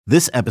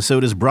This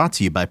episode is brought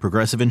to you by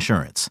Progressive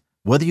Insurance.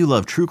 Whether you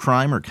love true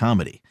crime or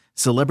comedy,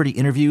 celebrity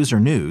interviews or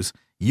news,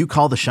 you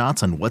call the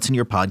shots on what's in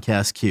your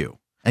podcast queue.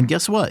 And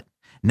guess what?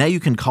 Now you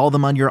can call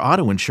them on your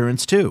auto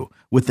insurance too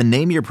with the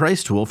Name Your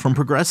Price tool from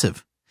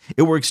Progressive.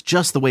 It works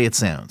just the way it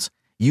sounds.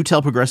 You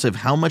tell Progressive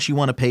how much you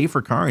want to pay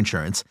for car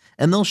insurance,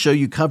 and they'll show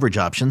you coverage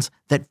options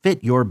that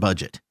fit your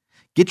budget.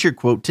 Get your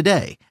quote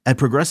today at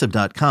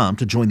Progressive.com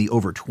to join the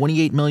over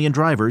 28 million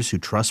drivers who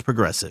trust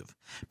Progressive.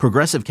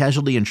 Progressive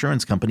Casualty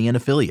Insurance Company and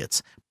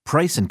Affiliates.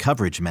 Price and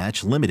coverage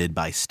match limited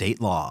by state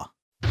law.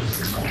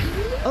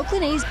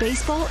 Oakland A's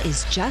baseball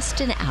is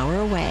just an hour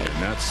away.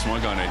 And that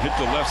swung on it, hit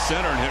the left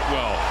center and hit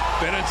well.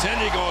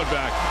 Benintendi going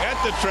back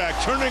at the track,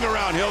 turning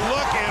around. He'll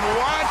look and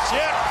watch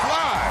it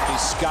fly. He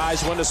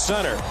skies one to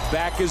center.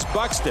 Back is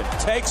Buxton.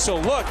 Takes a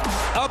look.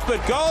 Up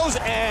it goes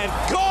and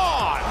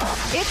gone.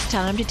 It's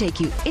time to take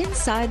you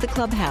inside the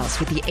clubhouse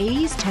with the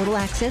A's Total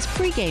Access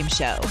pregame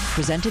show,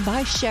 presented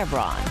by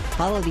Chevron.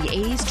 Follow the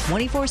A's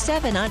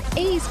 24/7 on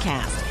A's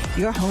Cast,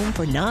 your home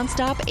for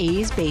nonstop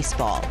A's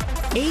baseball.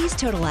 A's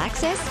Total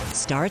Access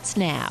starts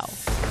now.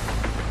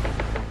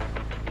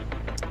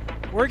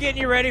 We're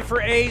getting you ready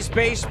for A's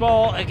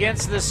baseball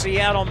against the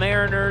Seattle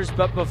Mariners,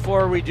 but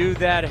before we do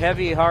that,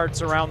 heavy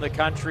hearts around the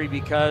country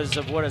because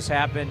of what has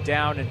happened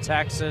down in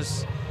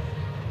Texas.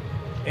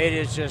 It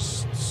is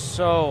just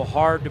so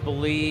hard to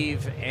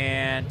believe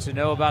and to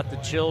know about the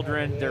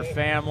children, their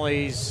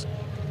families,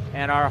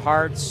 and our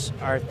hearts,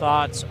 our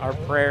thoughts, our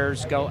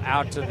prayers go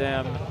out to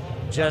them.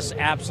 Just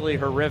absolutely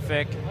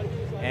horrific.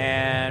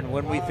 And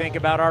when we think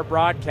about our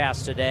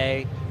broadcast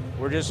today,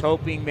 we're just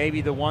hoping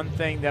maybe the one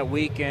thing that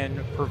we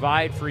can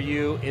provide for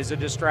you is a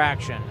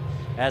distraction.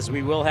 As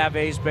we will have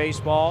A's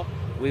baseball,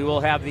 we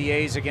will have the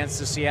A's against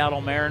the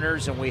Seattle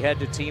Mariners, and we head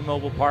to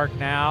T-Mobile Park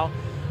now.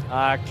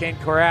 Ken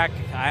Korach,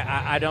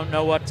 I don't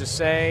know what to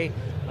say.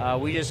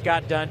 We just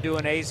got done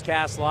doing A's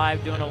Cast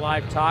Live, doing a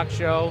live talk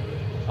show.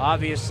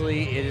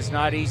 Obviously, it is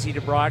not easy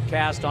to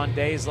broadcast on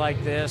days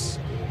like this.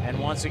 And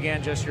once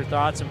again, just your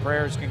thoughts and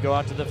prayers can go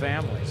out to the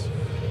families.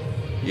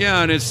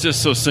 Yeah, and it's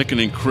just so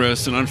sickening,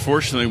 Chris. And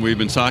unfortunately, we've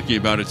been talking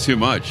about it too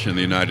much in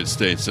the United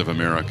States of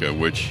America,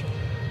 which,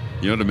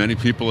 to many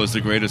people is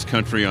the greatest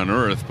country on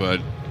earth. But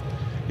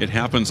it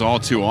happens all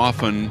too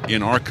often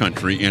in our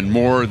country and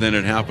more than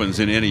it happens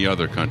in any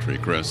other country,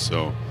 Chris.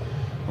 So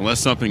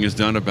unless something is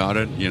done about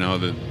it,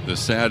 the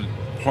sad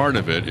part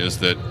of it is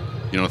that,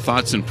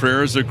 thoughts and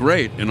prayers are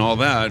great and all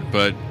that,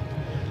 but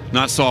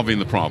not solving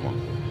the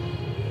problem.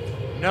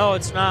 No,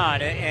 it's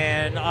not.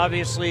 And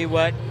obviously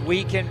what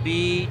we can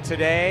be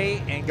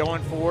today and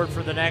going forward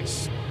for the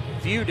next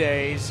few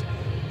days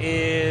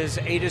is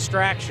a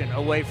distraction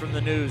away from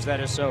the news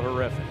that is so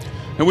horrific.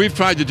 And we've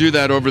tried to do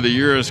that over the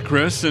years,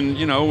 Chris, and,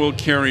 we'll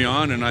carry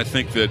on. And I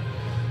think that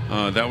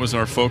that was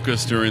our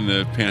focus during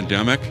the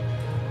pandemic,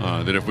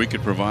 that if we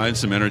could provide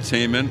some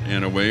entertainment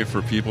and a way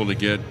for people to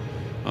get,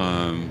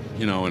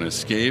 an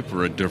escape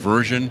or a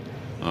diversion,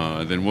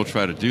 then we'll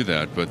try to do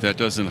that. But that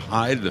doesn't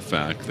hide the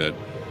fact that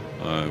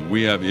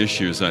we have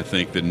issues, I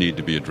think, that need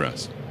to be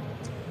addressed.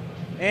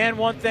 And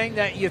one thing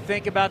that you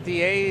think about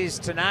the A's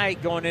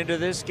tonight going into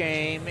this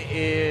game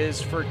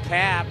is for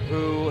Cap,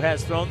 who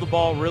has thrown the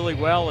ball really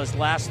well his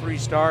last three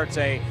starts,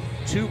 a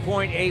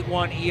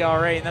 2.81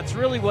 ERA, and that's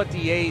really what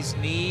the A's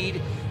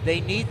need. They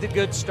need the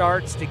good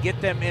starts to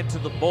get them into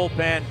the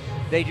bullpen.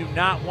 They do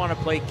not want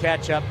to play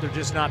catch-up. They're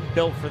just not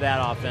built for that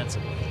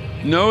offensively.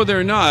 No,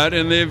 they're not,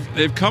 and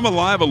they've come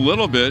alive a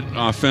little bit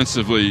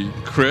offensively,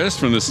 Chris,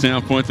 from the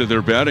standpoint that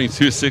they're batting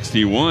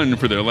 .261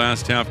 for their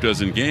last half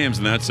dozen games,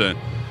 and that's a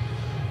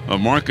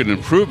marked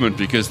improvement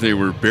because they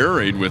were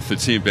buried with the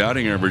team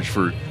batting average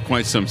for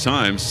quite some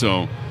time.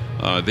 So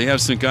they have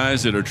some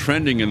guys that are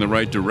trending in the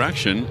right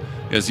direction.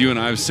 As you and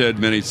I have said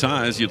many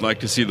times, you'd like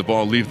to see the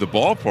ball leave the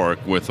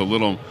ballpark with a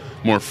little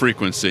more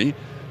frequency.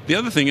 The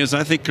other thing is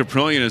I think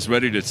Caprillion is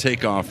ready to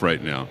take off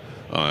right now.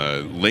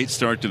 Late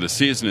start to the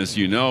season, as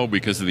you know,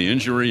 because of the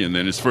injury, and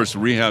then his first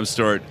rehab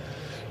start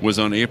was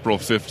on April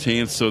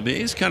 15th. So the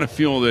A's kind of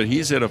feel that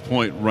he's at a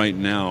point right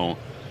now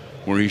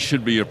where he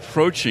should be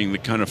approaching the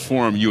kind of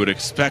form you would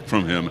expect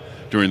from him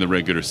during the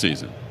regular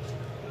season.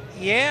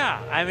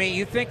 Yeah, I mean,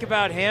 you think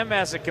about him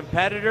as a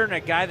competitor and a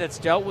guy that's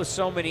dealt with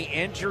so many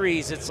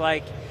injuries. It's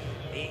like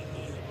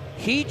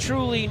he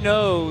truly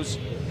knows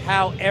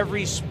how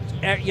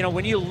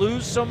when you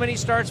lose so many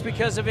starts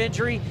because of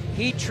injury,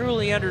 he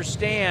truly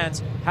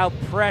understands how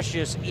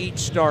precious each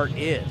start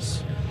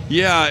is.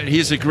 Yeah,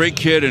 he's a great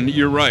kid, and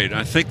you're right.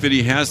 I think that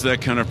he has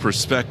that kind of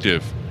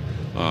perspective,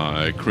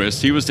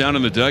 Chris. He was down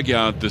in the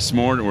dugout this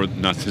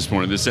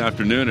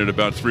afternoon at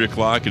about 3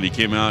 o'clock, and he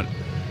came out,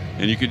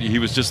 and he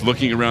was just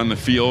looking around the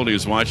field. He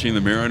was watching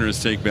the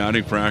Mariners take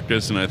batting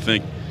practice, and I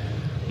think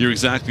you're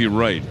exactly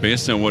right.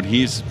 Based on what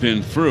he's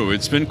been through,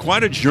 it's been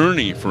quite a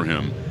journey for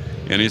him.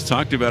 And he's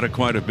talked about it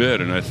quite a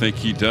bit, and I think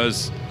he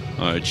does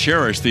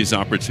cherish these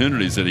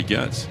opportunities that he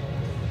gets.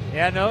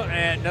 Yeah,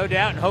 no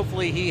doubt, and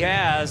hopefully he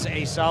has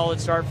a solid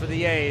start for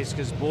the A's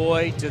because,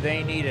 boy, do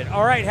they need it.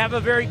 All right, have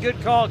a very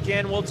good call,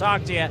 Ken. We'll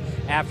talk to you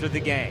after the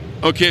game.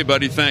 Okay,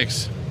 buddy,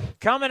 thanks.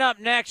 Coming up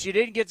next, you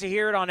didn't get to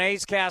hear it on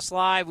A's Cast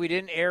Live. We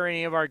didn't air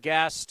any of our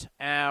guests.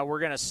 We're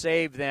going to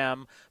save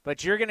them.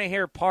 But you're going to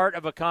hear part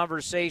of a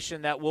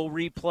conversation that we'll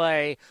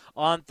replay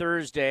on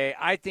Thursday.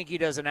 I think he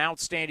does an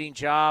outstanding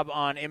job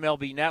on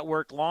MLB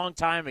Network.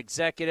 Longtime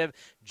executive,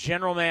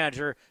 general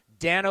manager,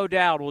 Dan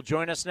O'Dowd will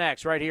join us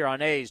next right here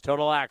on A's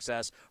Total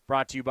Access,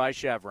 brought to you by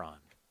Chevron.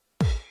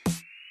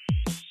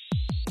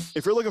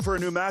 If you're looking for a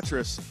new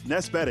mattress,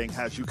 Nest Bedding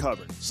has you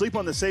covered. Sleep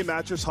on the same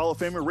mattress Hall of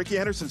Famer Ricky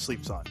Henderson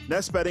sleeps on.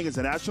 Nest Bedding is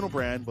a national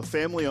brand with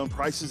family-owned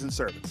prices and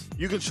service.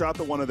 You can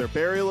shop at one of their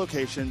Barrier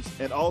locations,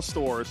 and all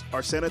stores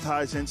are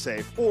sanitized and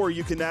safe, or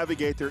you can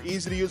navigate their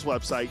easy-to-use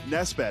website,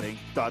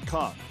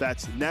 nestbedding.com.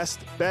 That's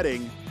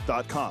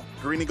nestbedding.com.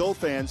 Green and gold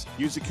fans,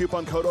 use the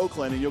coupon code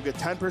Oakland and you'll get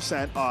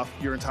 10% off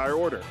your entire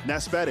order.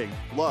 Nest Bedding,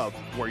 love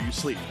where you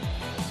sleep.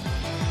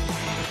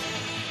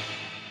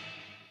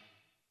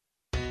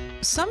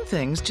 Some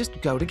things just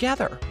go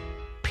together.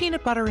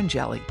 Peanut butter and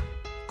jelly,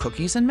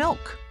 cookies and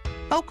milk,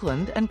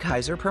 Oakland and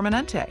Kaiser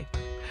Permanente.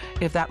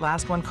 If that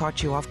last one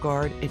caught you off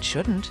guard, it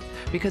shouldn't,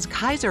 because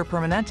Kaiser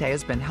Permanente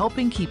has been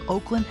helping keep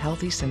Oakland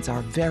healthy since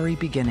our very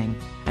beginning.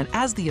 And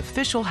as the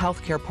official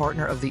healthcare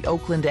partner of the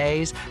Oakland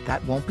A's,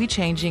 that won't be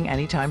changing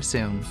anytime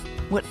soon.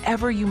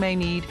 Whatever you may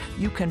need,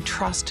 you can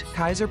trust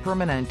Kaiser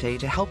Permanente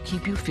to help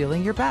keep you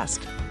feeling your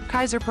best.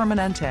 Kaiser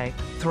Permanente.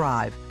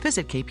 Thrive.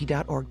 Visit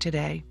kp.org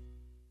today.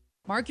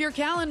 Mark your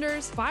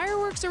calendars.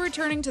 Fireworks are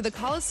returning to the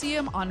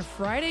Coliseum on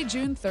Friday,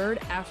 June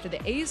 3rd after the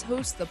A's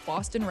host the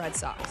Boston Red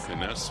Sox. And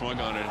that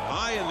swung on it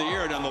high in the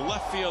air down the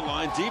left field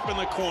line, deep in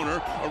the corner.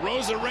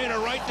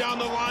 Arozarena right down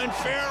the line,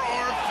 fair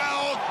or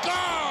foul,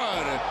 gone!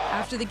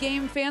 After the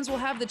game, fans will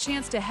have the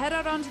chance to head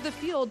out onto the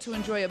field to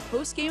enjoy a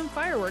post-game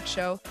fireworks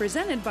show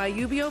presented by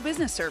UBO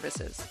Business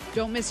Services.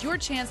 Don't miss your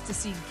chance to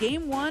see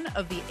Game 1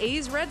 of the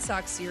A's Red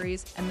Sox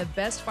series and the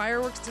best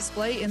fireworks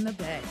display in the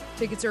Bay.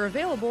 Tickets are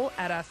available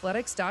at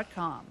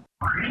athletics.com.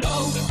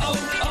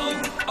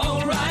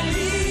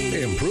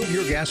 O'Reilly. Improve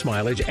your gas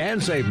mileage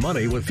and save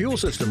money with Fuel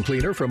System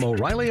Cleaner from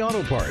O'Reilly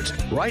Auto Parts.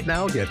 Right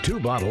now, get 2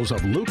 bottles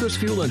of Lucas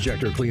Fuel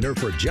Injector Cleaner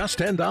for just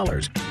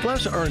 $10.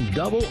 Plus, earn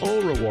double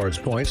O Rewards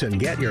points and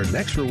get your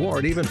next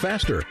reward even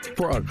faster.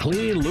 For a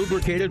clean,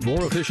 lubricated,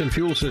 more efficient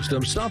fuel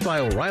system, stop by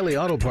O'Reilly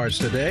Auto Parts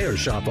today or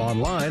shop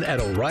online at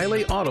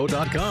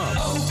O'ReillyAuto.com.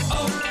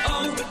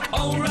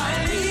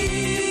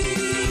 O'Reilly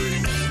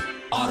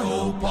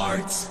Auto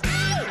Parts.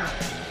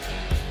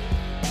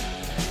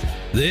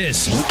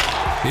 This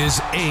is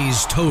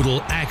A's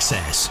Total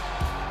Access.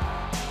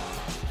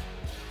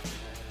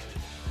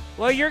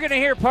 Well, you're going to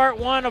hear part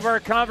 1 of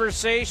our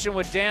conversation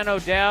with Dan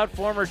O'Dowd,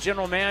 former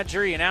general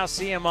manager. You now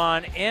see him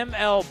on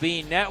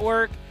MLB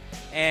Network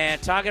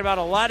and talking about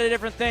a lot of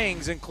different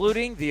things,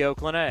 including the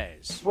Oakland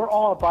A's. We're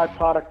all a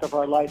byproduct of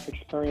our life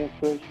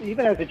experiences.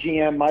 Even as a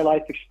GM, my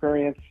life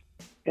experience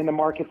in the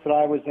markets that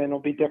I was in will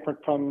be different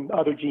from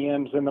other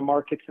GMs in the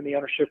markets and the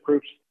ownership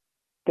groups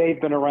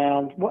they've been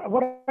around.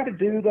 What I try to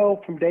do,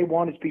 though, from day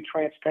one is be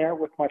transparent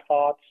with my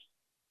thoughts,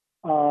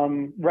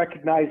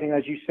 recognizing,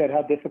 as you said,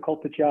 how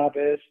difficult the job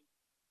is,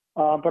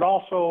 but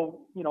also,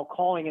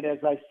 calling it as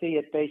I see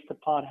it based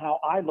upon how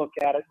I look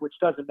at it, which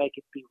doesn't make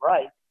it be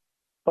right,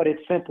 but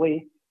it's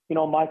simply,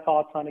 my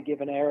thoughts on a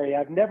given area.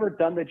 I've never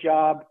done the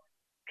job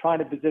trying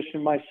to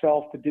position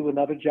myself to do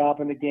another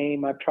job in the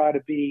game. I've tried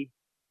to be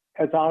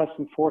as honest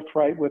and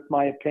forthright with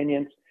my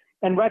opinions,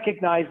 and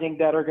recognizing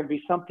that there are going to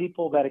be some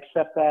people that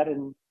accept that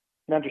and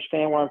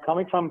understand where I'm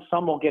coming from.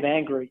 Some will get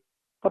angry.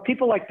 But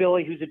people like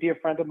Billy, who's a dear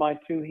friend of mine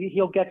too,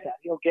 he'll get that.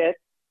 He'll get,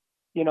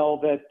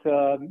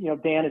 that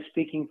Dan is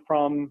speaking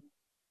from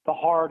the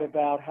heart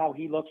about how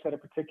he looks at a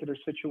particular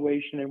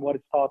situation and what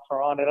his thoughts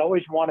are on it. I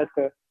always wanted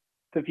the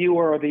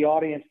viewer or the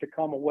audience to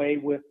come away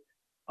with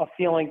a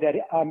feeling that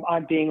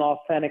I'm being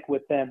authentic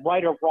with them.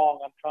 Right or wrong,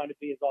 I'm trying to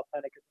be as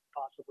authentic as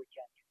I possibly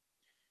can.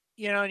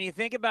 And you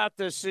think about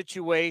the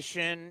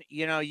situation,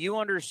 you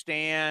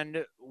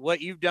understand what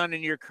you've done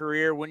in your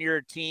career when you're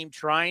a team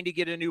trying to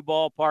get a new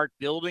ballpark,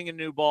 building a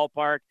new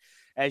ballpark,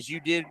 as you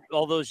did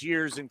all those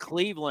years in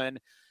Cleveland.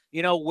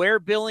 Where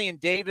Billy and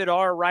David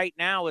are right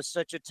now is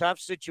such a tough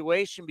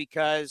situation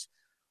because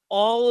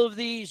all of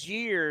these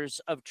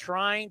years of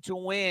trying to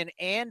win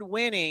and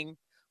winning,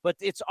 but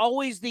it's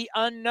always the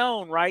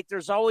unknown, right?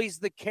 There's always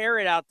the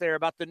carrot out there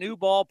about the new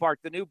ballpark.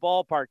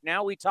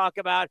 Now we talk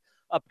about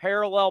a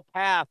parallel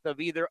path of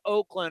either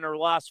Oakland or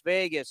Las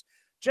Vegas.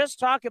 Just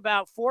talk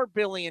about, for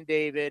Billy and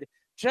David,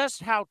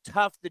 just how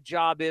tough the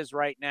job is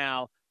right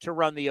now to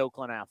run the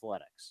Oakland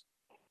Athletics.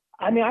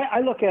 I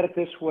look at it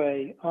this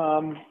way.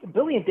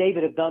 Billy and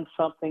David have done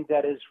something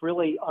that is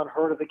really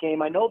unheard of the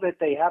game. I know that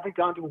they haven't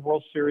gone to a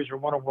World Series or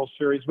won a World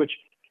Series, which,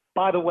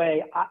 by the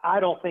way, I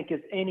don't think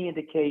is any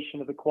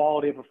indication of the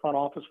quality of a front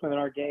office within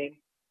our game,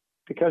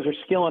 because there's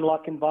skill and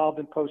luck involved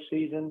in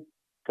postseason.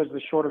 Because of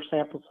the shorter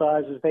sample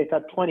sizes, they've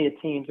had plenty of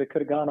teams that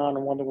could have gone on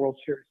and won the World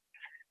Series.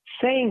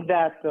 Saying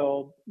that,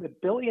 though,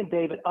 that Billy and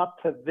David up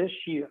to this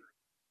year,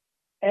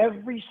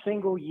 every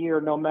single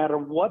year, no matter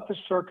what the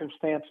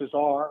circumstances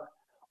are,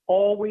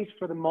 always,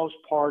 for the most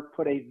part,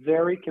 put a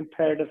very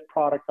competitive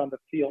product on the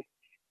field.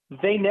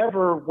 they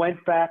never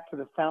went back to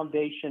the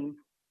foundation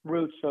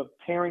roots of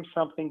tearing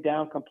something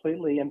down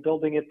completely and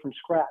building it from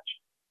scratch.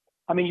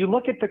 I mean, you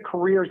look at the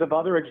careers of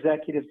other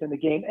executives in the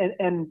game,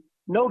 and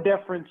no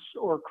deference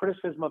or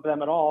criticism of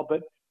them at all,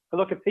 but I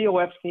look at Theo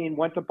Epstein,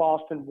 went to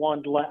Boston,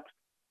 won, left.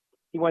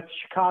 He went to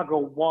Chicago,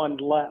 won,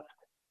 left.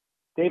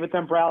 David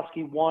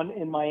Dombrowski won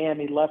in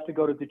Miami, left to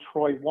go to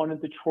Detroit, won in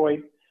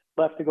Detroit,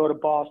 left to go to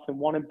Boston,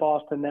 won in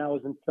Boston, now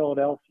is in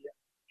Philadelphia.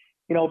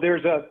 You know,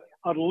 there's a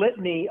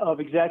litany of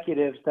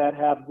executives that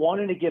have won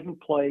in a given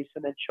place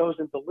and then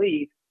chosen to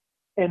leave.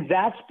 And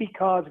that's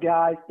because,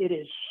 guys, it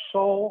is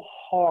so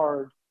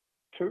hard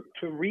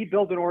to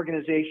rebuild an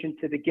organization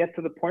to get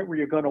to the point where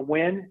you're going to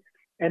win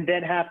and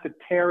then have to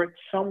tear it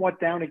somewhat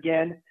down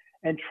again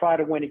and try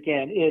to win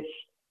again.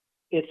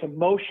 It's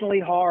emotionally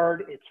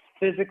hard. It's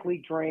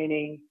physically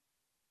draining.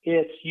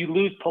 You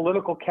lose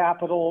political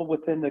capital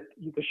within the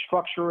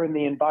structure and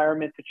the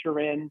environment that you're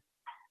in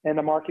and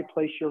the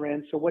marketplace you're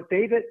in. So what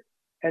David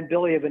and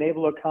Billy have been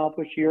able to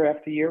accomplish year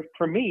after year,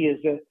 for me,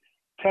 is a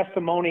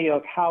testimony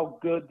of how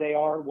good they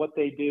are, what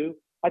they do.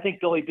 I think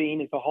Billy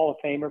Beane is a Hall of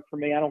Famer for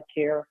me. I don't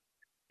care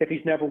if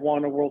he's never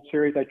won a World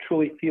Series. I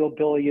truly feel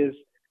Billy is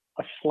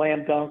a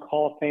slam dunk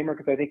Hall of Famer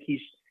because I think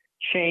he's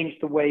changed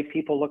the way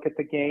people look at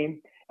the game.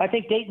 I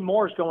think Dayton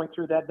Moore is going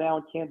through that now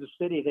in Kansas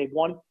City.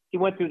 He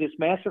went through this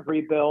massive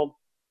rebuild.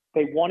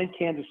 They won in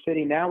Kansas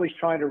City. Now he's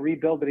trying to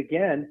rebuild it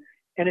again,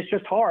 and it's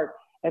just hard.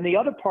 And the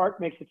other part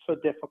makes it so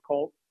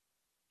difficult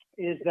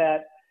is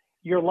that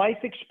your life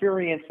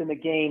experience in the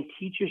game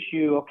teaches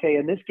you, okay,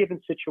 in this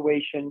given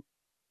situation,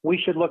 we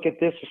should look at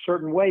this a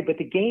certain way, but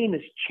the game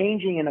is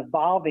changing and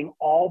evolving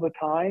all the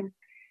time.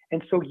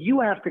 And so you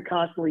have to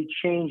constantly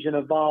change and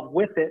evolve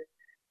with it.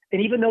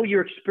 And even though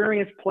your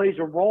experience plays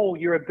a role,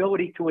 your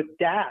ability to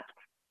adapt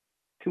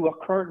to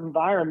a current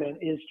environment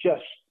is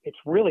just, it's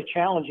really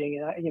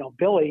challenging. And, you know,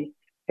 Billy,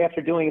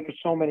 after doing it for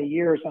so many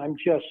years, I'm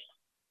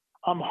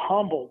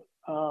humbled.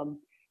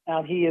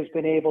 And he has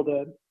been able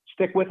to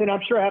stick with it.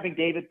 I'm sure having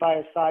David by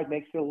his side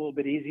makes it a little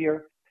bit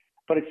easier,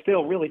 but it's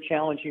still really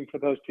challenging for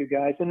those two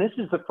guys. And this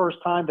is the first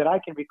time that I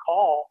can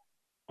recall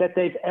that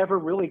they've ever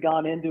really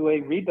gone into a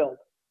rebuild.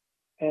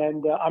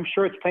 And I'm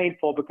sure it's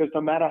painful because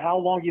no matter how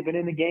long you've been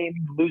in the game,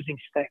 losing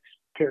stinks,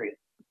 period.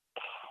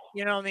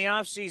 You know, in the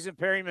offseason,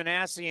 Perry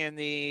Manassian,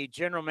 the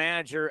general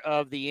manager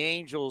of the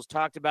Angels,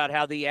 talked about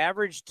how the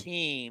average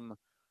team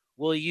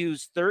will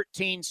use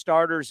 13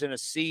 starters in a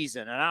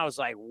season. And I was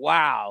like,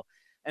 wow.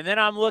 And then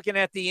I'm looking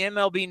at the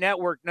MLB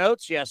Network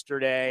notes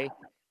yesterday,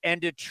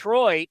 and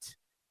Detroit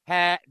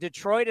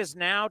has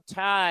now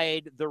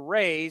tied the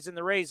Rays, and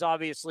the Rays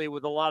obviously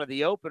with a lot of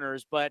the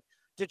openers, but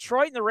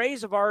Detroit and the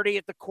Rays have already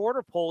at the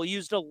quarter pole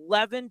used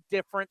 11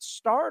 different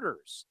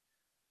starters.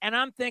 And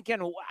I'm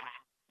thinking, wow,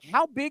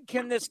 how big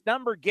can this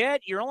number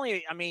get? You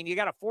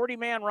got a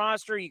 40-man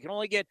roster. You can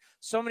only get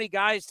so many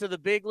guys to the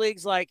big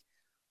leagues. Like,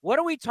 what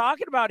are we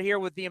talking about here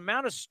with the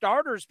amount of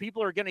starters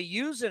people are going to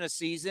use in a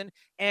season?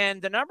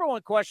 And the number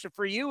one question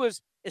for you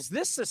is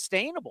this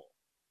sustainable?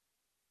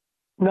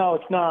 No,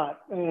 it's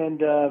not. And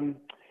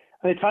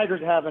the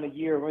Tigers having a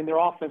year. I mean, their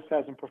offense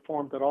hasn't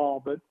performed at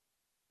all, but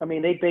I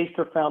mean, they based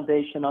their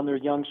foundation on their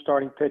young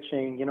starting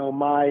pitching, you know,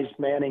 Mize,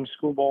 Manning,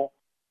 Skubal,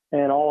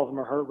 and all of them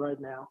are hurt right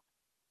now.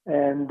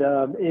 And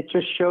it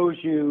just shows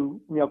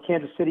you, you know,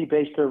 Kansas City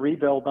based their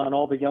rebuild on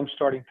all the young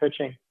starting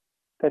pitching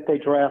that they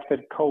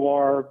drafted,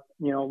 Kowar,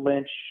 you know,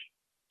 Lynch,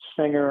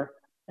 Singer,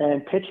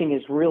 and pitching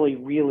is really,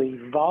 really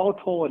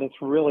volatile and it's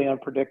really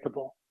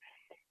unpredictable.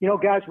 You know,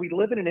 guys, we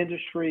live in an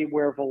industry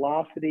where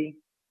velocity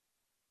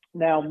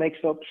now makes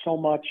up so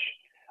much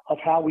of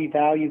how we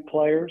value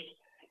players.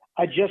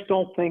 I just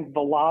don't think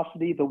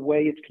velocity, the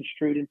way it's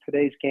construed in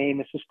today's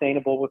game, is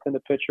sustainable within the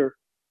pitcher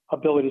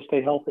ability to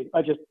stay healthy.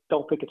 I just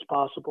don't think it's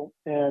possible.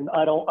 And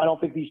I don't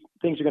think these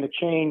things are going to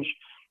change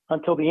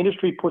until the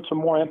industry puts some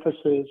more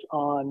emphasis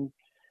on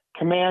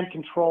command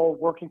control,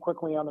 working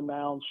quickly on the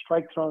mound,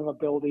 strike throwing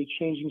ability,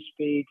 changing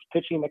speeds,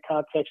 pitching in the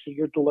context of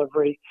your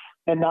delivery,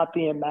 and not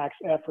being max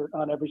effort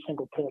on every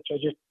single pitch. I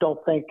just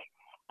don't think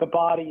the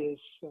body is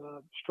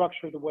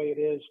structured the way it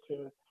is to,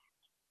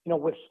 you know,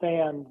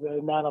 withstand the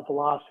amount of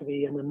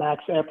velocity and the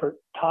max effort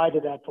tied to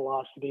that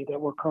velocity that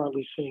we're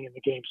currently seeing in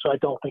the game. So I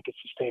don't think it's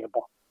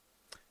sustainable.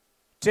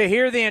 To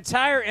hear the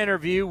entire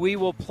interview, we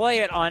will play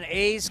it on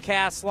A's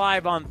Cast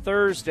Live on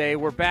Thursday.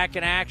 We're back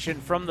in action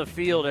from the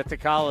field at the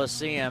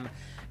Coliseum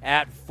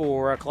at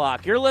 4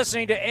 o'clock. You're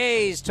listening to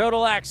A's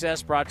Total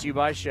Access, brought to you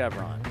by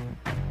Chevron.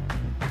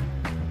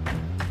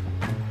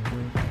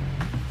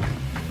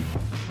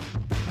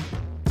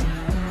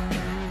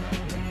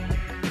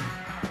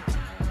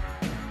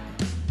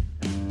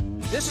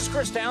 This is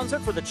Chris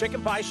Townsend for the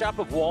Chicken Pie Shop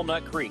of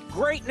Walnut Creek.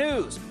 Great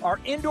news! Our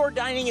indoor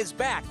dining is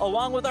back,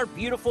 along with our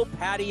beautiful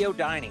patio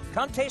dining.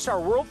 Come taste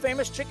our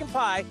world-famous chicken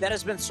pie that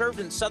has been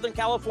served in Southern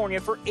California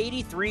for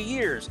 83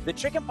 years. The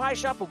Chicken Pie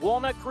Shop of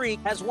Walnut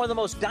Creek has one of the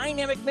most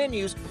dynamic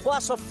menus,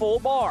 plus a full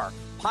bar.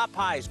 Pot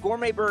pies,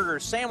 gourmet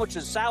burgers,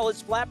 sandwiches,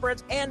 salads,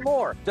 flatbreads, and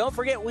more. Don't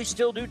forget, we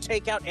still do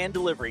takeout and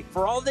delivery.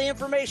 For all the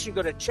information,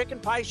 go to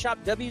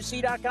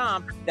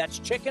chickenpieshopwc.com. That's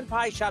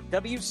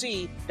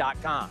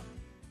chickenpieshopwc.com.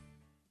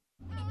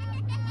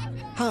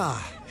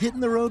 Hitting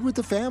the road with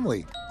the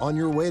family. On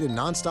your way to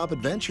nonstop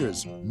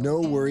adventures.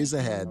 No worries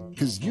ahead,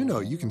 because you know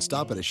you can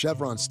stop at a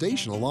Chevron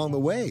station along the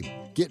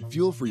way. Get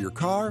fuel for your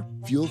car,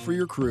 fuel for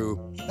your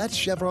crew. That's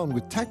Chevron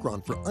with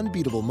Techron for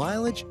unbeatable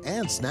mileage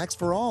and snacks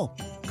for all.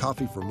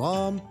 Coffee for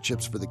mom,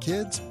 chips for the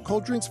kids,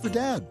 cold drinks for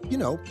dad. You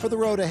know, for the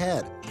road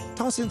ahead.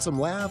 Toss in some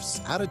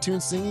laughs, out-of-tune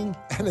singing,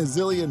 and a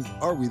zillion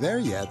 "Are we there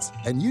yet?"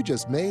 And you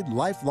just made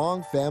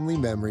lifelong family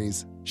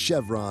memories.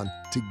 Chevron,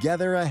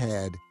 together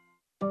ahead.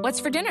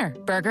 What's for dinner?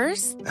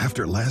 Burgers?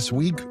 After last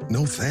week,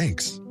 no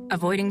thanks.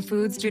 Avoiding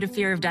foods due to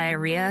fear of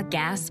diarrhea,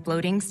 gas,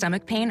 bloating,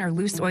 stomach pain, or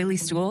loose, oily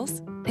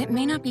stools? It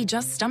may not be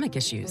just stomach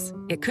issues.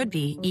 It could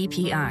be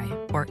EPI,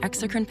 or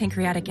exocrine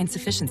pancreatic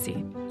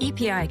insufficiency.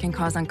 EPI can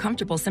cause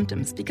uncomfortable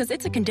symptoms because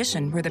it's a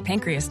condition where the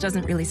pancreas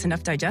doesn't release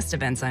enough digestive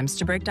enzymes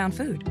to break down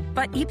food.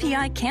 But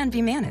EPI can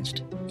be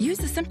managed. Use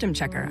the symptom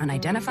checker on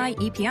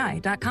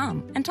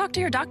identifyepi.com and talk to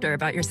your doctor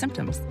about your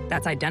symptoms.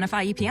 That's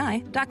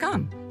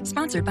identifyepi.com.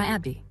 Sponsored by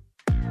AbbVie.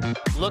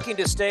 Looking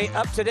to stay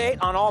up to date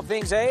on all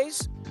things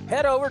A's?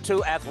 Head over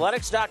to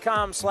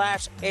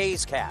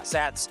athletics.com/A'sCast.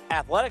 That's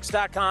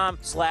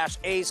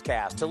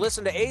athletics.com/A'sCast to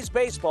listen to A's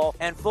baseball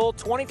and full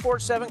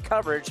 24/7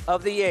 coverage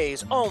of the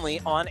A's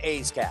only on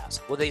A's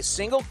Cast. With a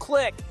single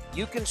click,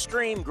 you can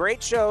stream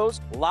great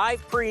shows,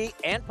 live pre-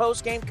 and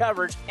post-game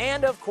coverage,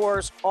 and, of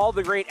course, all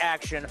the great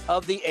action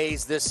of the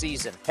A's this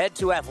season. Head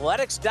to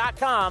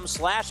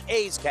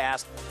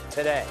athletics.com/A'sCast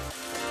today.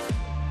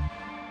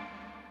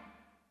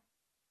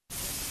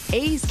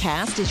 A's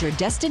Cast is your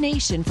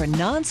destination for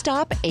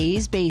nonstop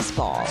A's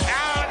baseball.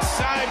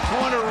 Outside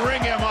corner,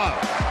 ring him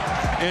up.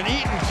 And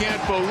Eaton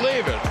can't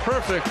believe it.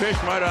 Perfect pitch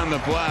right on the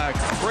black.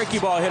 Breaky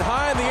ball hit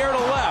high in the air to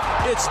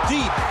left. It's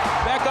deep.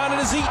 Back on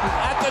it is Eaton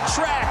at the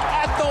track,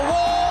 at the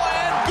wall,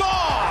 and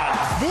gone.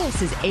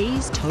 This is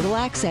A's Total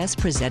Access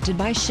presented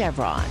by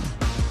Chevron.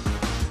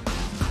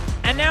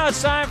 And now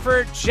it's time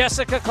for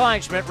Jessica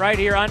Kleinschmidt right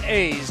here on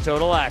A's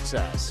Total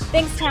Access.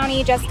 Thanks,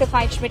 Townie. Jessica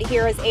Kleinschmidt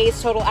here as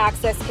A's Total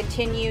Access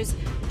continues.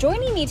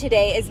 Joining me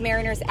today is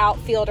Mariners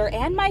outfielder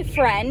and my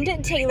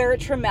friend, Taylor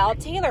Trammell.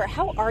 Taylor,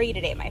 how are you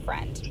today, my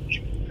friend?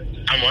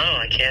 I'm well.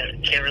 I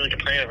can't really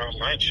complain about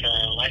much.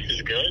 Life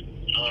is good.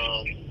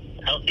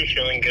 Healthy,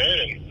 feeling good,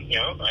 and,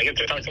 I get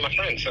to talk to my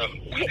friends, so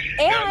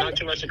not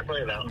too much to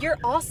complain about. You're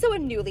also a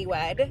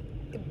newlywed,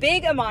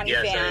 big Amani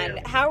fan.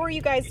 How are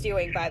you guys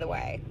doing, by the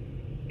way?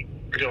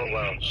 We're doing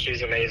well.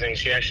 She's amazing.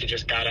 She actually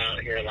just got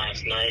out here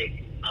last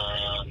night,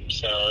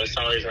 so it's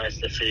always nice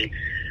to see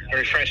a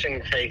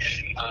refreshing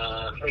face,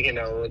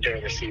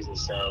 during the season.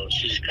 So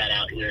she just got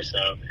out here,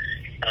 so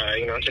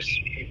just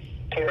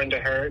pour into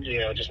her,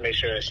 just make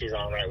sure that she's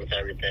all right with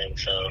everything.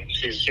 So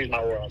she's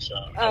my world, so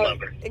I love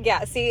her.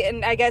 Yeah, see,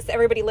 and I guess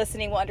everybody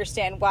listening will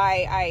understand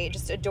why I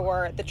just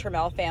adore the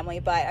Trammell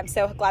family, but I'm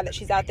so glad that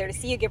she's out there to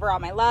see you, give her all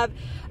my love.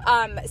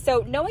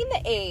 So knowing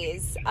the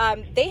A's,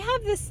 they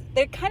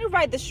kind of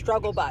ride the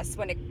struggle bus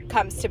when it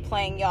comes to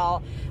playing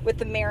y'all with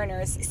the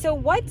Mariners. So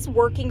what's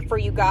working for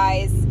you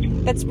guys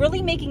that's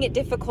really making it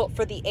difficult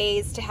for the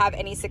A's to have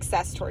any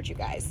success towards you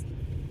guys?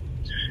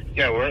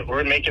 Yeah,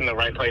 we're making the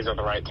right plays at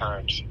the right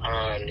times.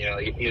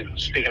 You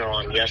speaking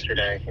on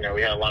yesterday,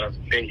 we had a lot of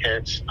big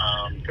hits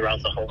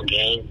throughout the whole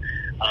game.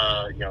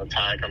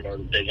 Ty come over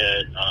the big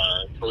hit,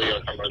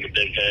 Julio come over the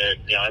big hit.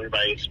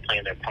 Everybody's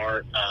playing their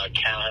part.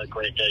 Cal had a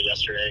great day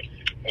yesterday,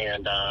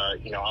 and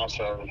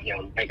also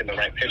making the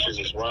right pitches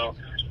as well.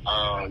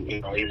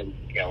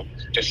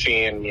 Just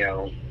seeing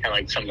kind of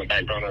like some of the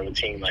backbone of the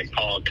team, like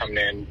Paul coming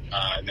in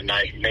the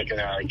night,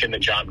 getting the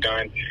job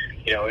done.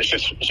 It's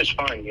just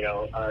fun.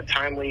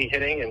 Timely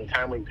hitting and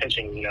timely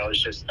pitching.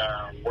 It's just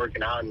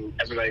working out, and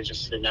everybody's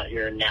just sitting out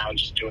here now,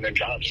 just doing their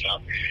job.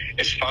 So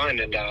it's fun,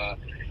 and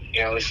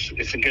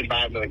it's a good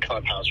vibe in the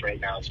clubhouse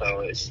right now. So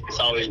it's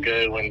always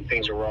good when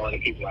things are rolling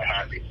and people are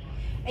happy.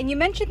 And you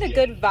mentioned the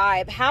good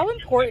vibe. How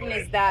important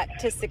is that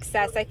to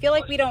success? I feel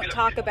like we don't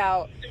talk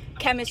about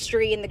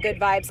chemistry and the good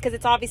vibes because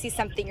it's obviously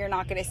something you're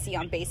not going to see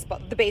on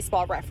the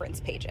baseball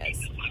reference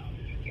pages.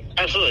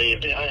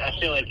 Absolutely. I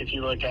feel like if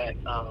you look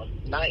at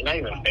not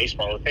even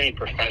baseball, with any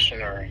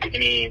profession or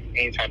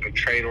any type of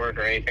trade work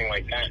or anything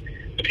like that,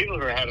 the people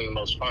who are having the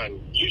most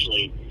fun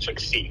usually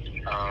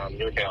succeed.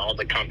 You look at all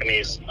the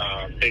companies,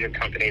 bigger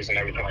companies and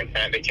everything like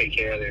that, they take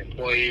care of their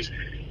employees.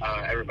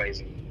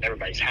 Everybody's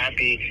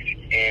happy,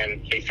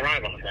 and they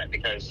thrive on that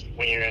because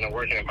when you're in a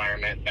working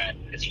environment that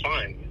is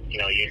fun,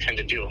 you tend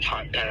to do a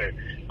lot better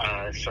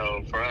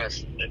So for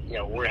us, you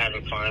know, we're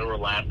having fun, we're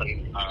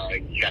laughing.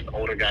 You got the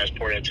older guys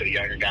pouring into the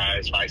younger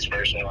guys, vice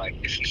versa. Like,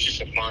 it's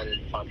just a fun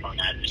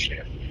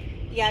atmosphere.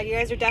 Yeah, you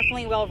guys are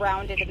definitely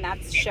well-rounded, and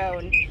that's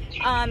shown.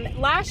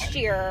 Last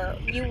year,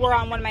 you were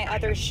on one of my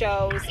other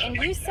shows, and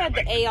you said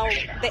the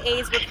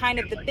A's were kind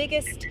of the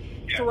biggest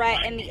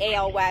threat in the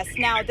AL West.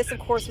 Now, this, of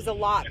course, was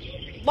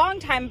long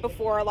time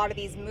before a lot of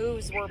these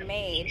moves were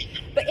made.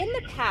 But in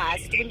the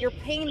past, when you're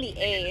playing the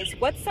A's,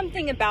 what's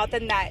something about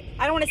them that,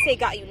 I don't want to say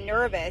got you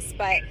nervous,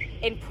 but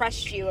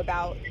impressed you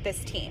about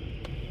this team?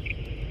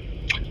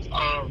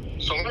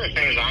 So one of the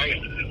things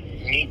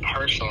me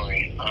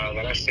personally,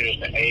 that I see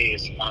with the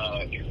A's,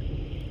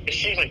 it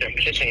seems like their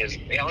pitching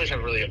they always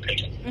have really good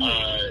pitching.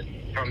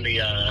 Mm-hmm. From the,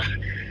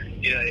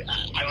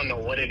 I don't know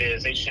what it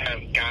is. They just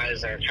have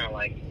guys that are kind of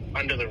like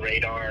under the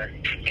radar,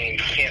 and you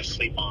can't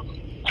sleep on them.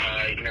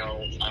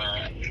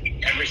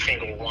 Every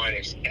single one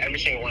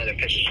of their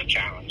pitches is a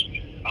challenge.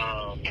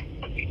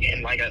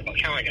 And like I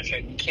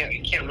said, you can't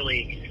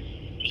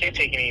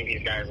take any of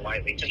these guys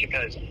lightly, just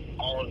because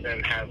all of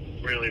them have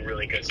really,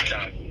 really good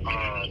stuff.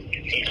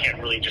 You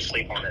can't really just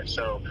sleep on it.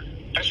 So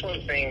that's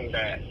one thing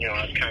that,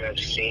 I've kind of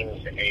seen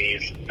with the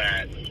A's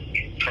that,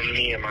 for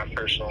me and my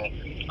personal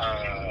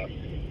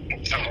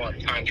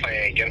time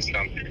playing against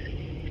them,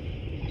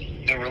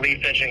 the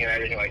relief pitching and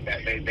everything like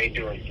that, they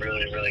do a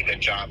really, really good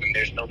job, and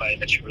there's nobody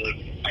that you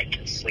really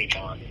can sleep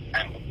on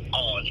at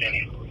all, if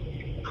any.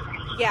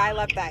 Yeah, I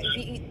love that.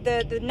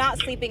 The not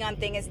sleeping on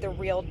thing is the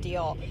real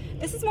deal.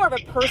 This is more of a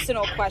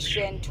personal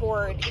question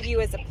toward you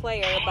as a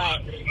player,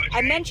 but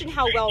I mentioned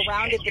how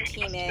well-rounded the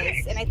team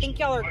is, and I think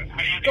y'all are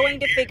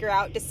going to figure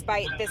out,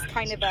 despite this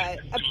kind of a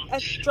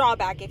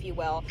drawback, if you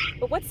will,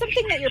 but what's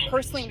something that you're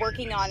personally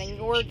working on in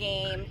your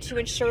game to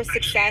ensure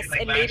success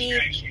and maybe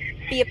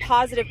be a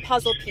positive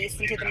puzzle piece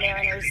into the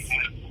Mariners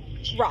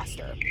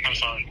roster? I'm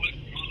sorry,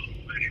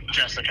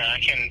 Jessica, I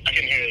can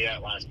hear you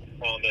that last.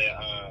 Well,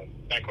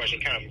 that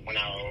question kind of went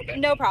out a little bit.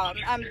 No problem.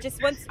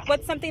 Just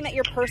what's something that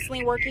you're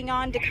personally working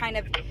on to kind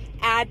of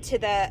add to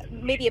the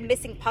maybe a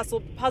missing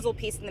puzzle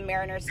piece in the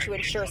Mariners to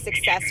ensure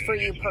success for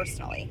you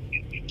personally?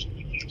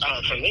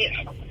 For me,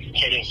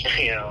 hitting.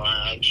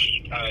 I'm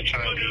trying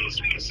to be as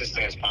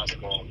consistent as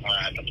possible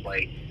at the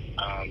plate.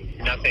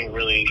 Nothing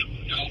really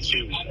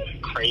too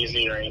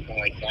crazy or anything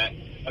like that.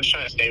 I'm just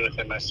trying to stay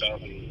within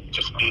myself and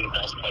just be the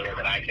best player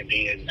that I can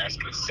be and as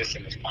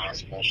consistent as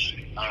possible.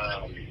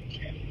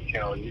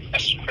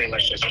 That's pretty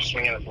much just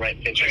swinging the right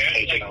pitches,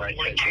 taking the right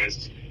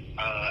pitches,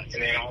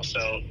 and then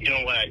also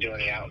doing what I do in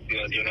the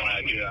outfield, doing what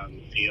I do out in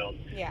the field.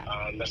 Yeah.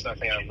 That's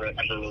nothing I've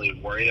ever really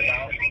worried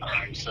about.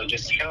 So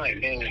just kind of like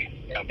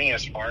being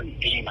as smart,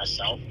 being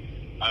myself.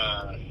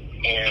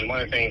 And one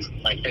of the things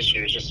like this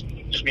year is just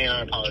being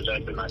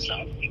unapologetic with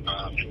myself.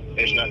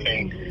 There's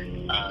nothing,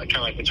 kind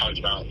of like we talked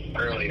about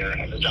earlier,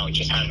 about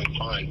just having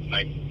fun.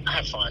 Like, I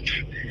have fun.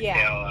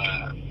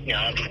 Yeah.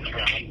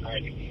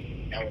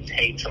 I would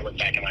hate to look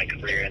back at my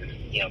career and,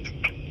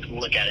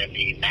 look at it and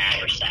be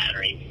mad or sad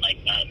or anything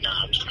like that. No,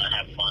 I'm just going to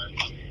have fun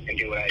and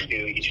do what I do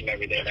each and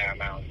every day that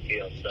I'm out in the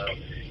field. So,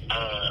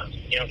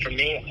 for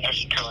me,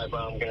 that's kind of like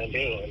what I'm going to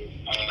do.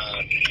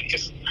 And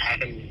just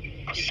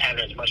having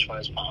as much fun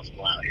as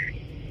possible out here.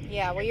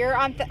 Yeah, well, your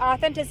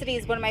authenticity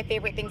is one of my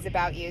favorite things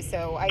about you,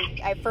 so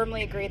I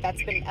firmly agree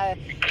that's been a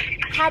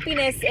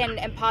happiness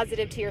and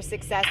positive to your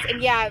success.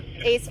 And yeah,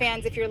 A's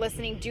fans, if you're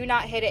listening, do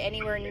not hit it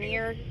anywhere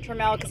near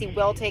Trammell because he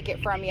will take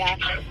it from you.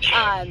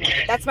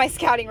 That's my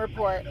scouting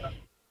report.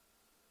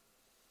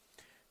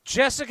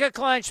 Jessica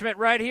Kleinschmidt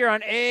right here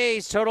on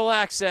A's Total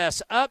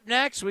Access. Up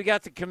next, we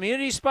got the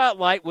Community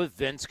Spotlight with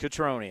Vince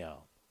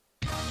Cotroneo.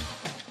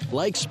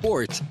 Like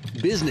sports,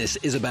 business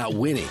is about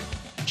winning.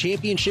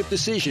 Championship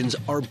decisions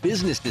are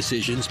business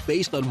decisions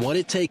based on what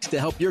it takes to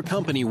help your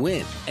company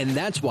win. And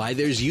that's why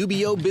there's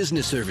UBO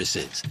Business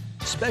Services,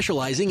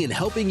 specializing in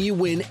helping you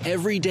win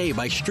every day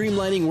by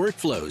streamlining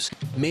workflows,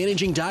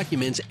 managing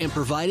documents, and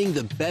providing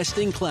the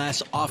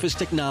best-in-class office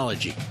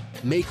technology.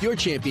 Make your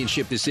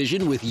championship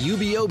decision with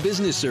UBO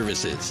Business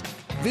Services.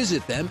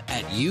 Visit them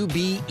at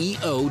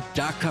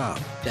ubeo.com.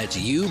 That's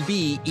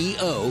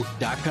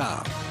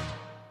ubeo.com.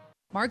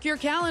 Mark your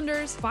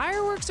calendars.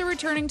 Fireworks are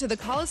returning to the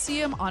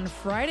Coliseum on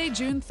Friday,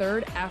 June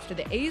 3rd after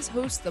the A's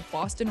host the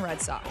Boston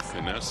Red Sox.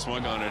 And that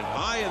swung on it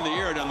high in the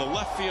air down the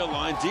left field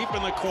line, deep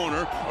in the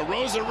corner.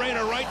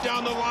 Arozarena right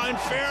down the line,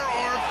 fair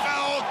or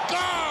foul,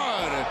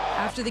 gone!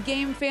 After the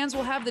game, fans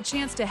will have the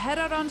chance to head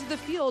out onto the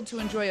field to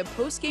enjoy a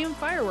post-game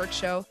fireworks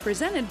show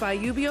presented by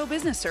UBO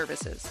Business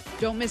Services.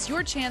 Don't miss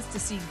your chance to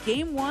see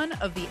Game 1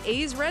 of the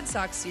A's Red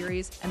Sox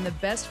series and the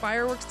best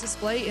fireworks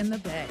display in the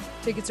Bay.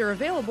 Tickets are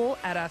available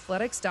at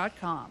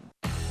athletics.com.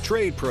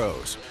 Trade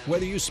pros.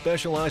 Whether you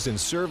specialize in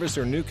service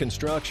or new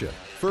construction,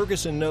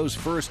 Ferguson knows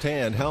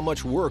firsthand how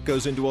much work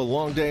goes into a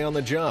long day on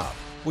the job,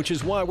 which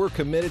is why we're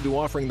committed to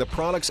offering the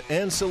products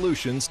and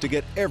solutions to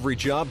get every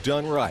job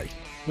done right.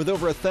 With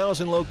over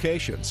 1,000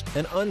 locations,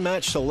 an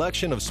unmatched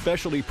selection of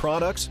specialty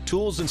products,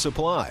 tools, and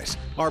supplies,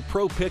 our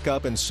Pro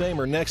Pickup and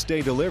same or next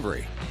day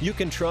delivery, you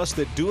can trust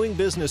that doing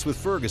business with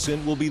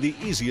Ferguson will be the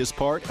easiest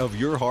part of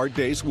your hard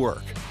day's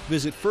work.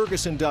 Visit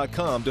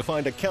Ferguson.com to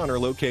find a counter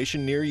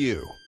location near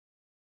you.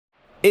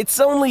 It's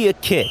only a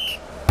kick,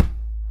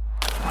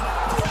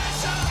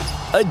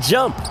 a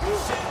jump,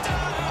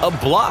 a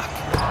block.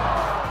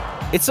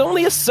 It's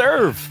only a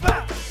serve.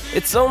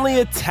 It's only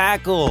a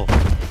tackle,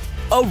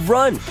 a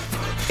run.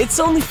 It's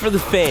only for the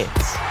fans.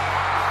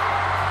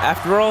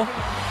 After all,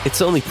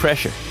 it's only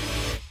pressure.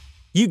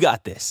 You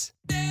got this.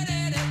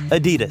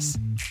 Adidas.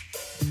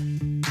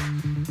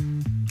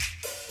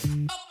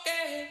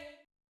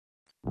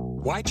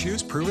 Why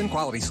choose proven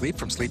quality sleep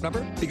from Sleep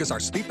Number? Because our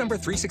Sleep Number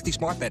 360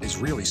 smart bed is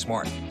really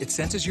smart. It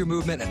senses your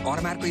movement and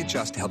automatically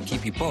adjusts to help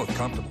keep you both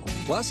comfortable.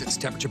 Plus, it's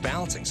temperature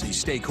balancing so you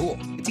stay cool.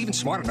 It's even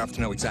smart enough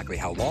to know exactly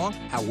how long,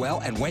 how well,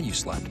 and when you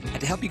slept,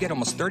 and to help you get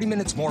almost 30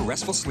 minutes more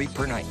restful sleep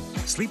per night.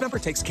 Sleep Number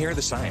takes care of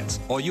the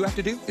science. All you have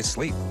to do is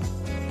sleep.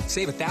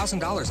 Save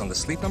 $1,000 on the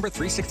Sleep Number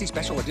 360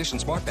 Special Edition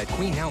Smart Bed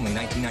Queen now only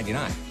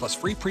 $19.99, plus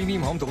free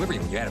premium home delivery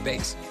when you add a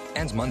base.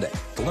 Ends Monday.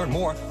 To learn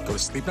more, go to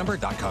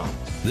sleepnumber.com.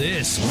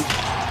 This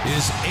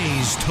is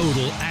A's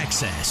Total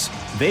Access.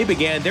 They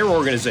began their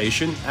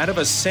organization out of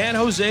a San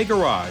Jose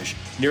garage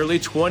nearly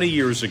 20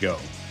 years ago.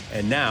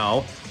 And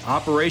now,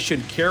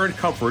 Operation Care and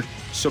Comfort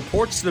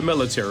supports the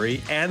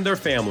military and their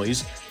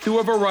families through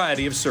a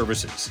variety of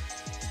services.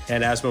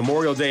 And as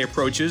Memorial Day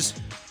approaches,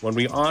 when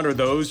we honor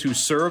those who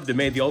served and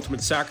made the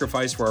ultimate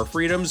sacrifice for our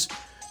freedoms,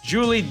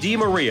 Julie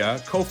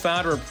DeMaria,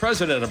 co-founder and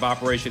president of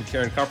Operation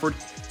Care and Comfort,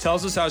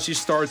 tells us how she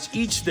starts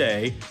each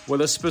day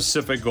with a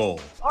specific goal.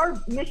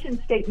 Our mission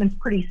statement's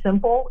pretty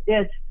simple.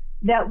 It's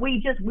that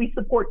we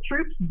support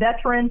troops,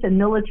 veterans, and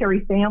military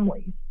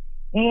families.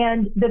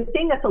 And the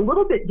thing that's a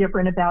little bit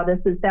different about us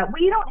is that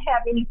we don't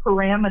have any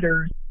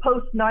parameters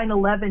post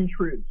 9/11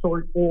 troops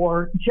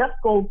or just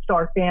Gold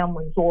Star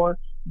families or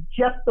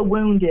just the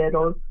wounded,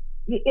 or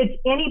it's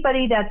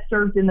anybody that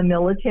served in the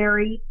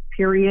military,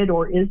 period,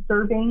 or is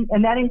serving,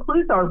 and that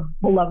includes our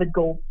beloved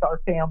Gold Star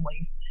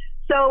families.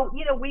 So,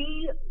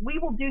 we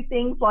will do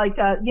things like,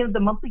 the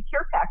monthly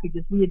care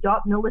packages. We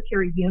adopt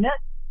military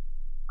units.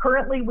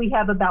 Currently, we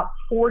have about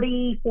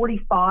 40,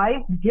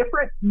 45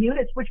 different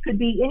units, which could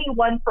be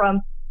anyone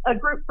from a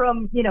group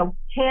from,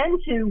 10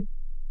 to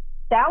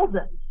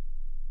thousands,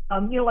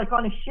 like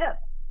on a ship.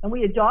 And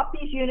we adopt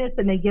these units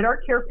and they get our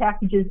care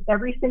packages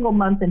every single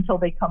month until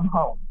they come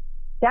home.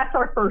 That's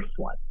our first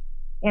one.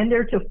 And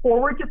they're to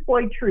forward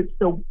deployed troops.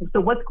 So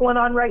what's going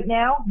on right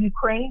now?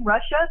 Ukraine,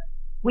 Russia,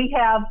 we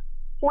have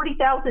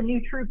 40,000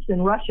 new troops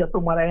in Russia,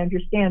 from what I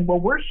understand. Well,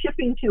 we're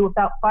shipping to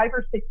about 5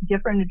 or 6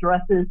 different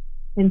addresses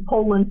in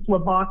Poland,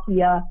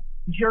 Slovakia,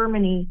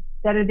 Germany,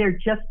 that are there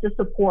just to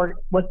support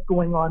what's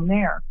going on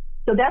there.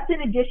 So that's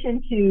in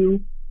addition to,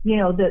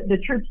 the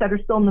troops that are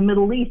still in the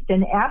Middle East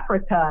and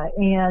Africa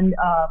and,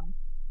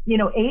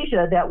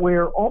 Asia that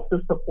we're also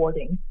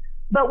supporting.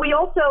 But we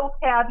also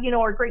have,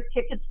 our Great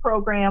Tickets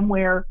program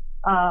where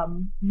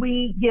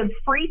we give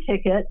free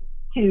tickets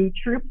to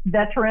troops,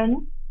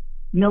 veterans,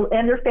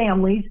 and their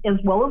families, as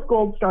well as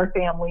Gold Star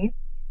families.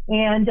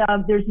 And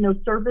there's no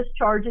service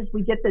charges.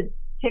 We get the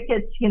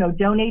tickets,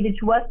 donated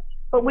to us,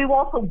 but we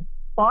also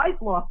buy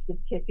blocks of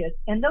tickets,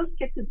 and those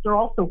tickets are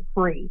also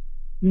free,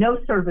 no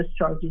service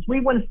charges.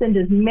 We want to send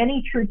as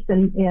many troops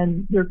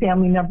and their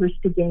family members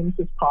to games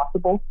as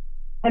possible.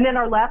 And then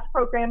our last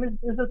program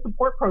is a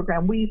support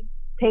program. We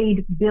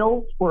paid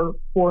bills for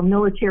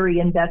military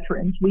and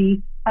veterans.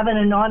 We have an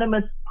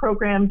anonymous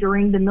program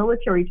during the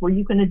militaries where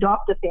you can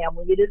adopt a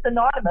family. It is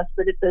anonymous,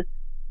 but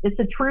it's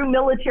a true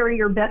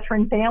military or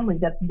veteran family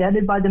that's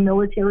vetted by the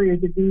military or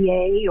the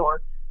VA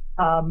or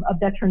a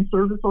veteran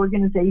service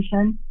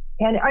organization.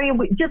 And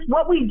just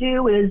what we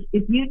do is,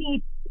 if you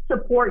need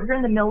support, you're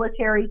in the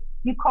military,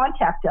 you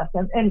contact us.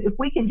 And if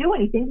we can do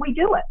anything, we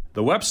do it.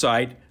 The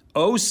website,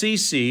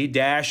 occ-usa.org,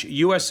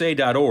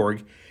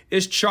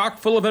 is chock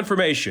full of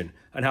information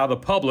on how the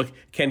public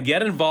can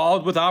get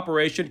involved with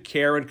Operation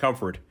Care and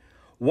Comfort.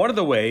 One of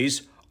the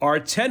ways are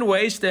 10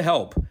 ways to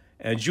help,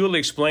 and Julie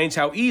explains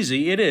how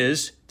easy it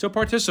is to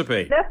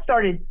participate. That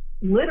started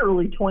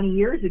literally 20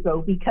 years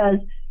ago because,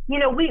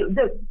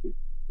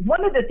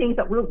 one of the things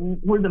that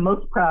we're the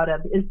most proud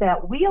of is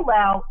that we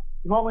allow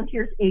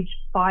volunteers aged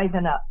 5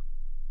 and up.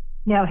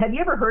 Now, have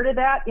you ever heard of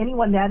that?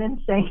 Anyone that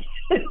insane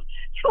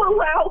to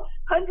allow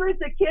hundreds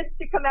of kids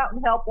to come out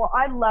and help? Well,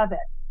 I love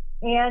it.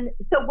 And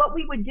so what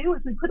we would do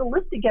is we put a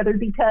list together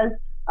because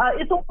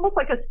it's almost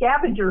like a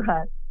scavenger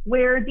hunt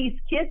where these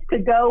kids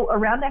could go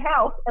around the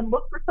house and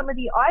look for some of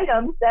the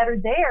items that are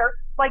there,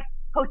 like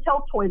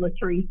hotel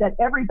toiletries that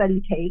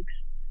everybody takes.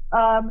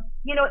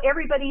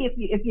 Everybody,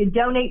 if you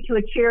donate to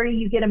a charity,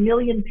 you get 1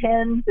 million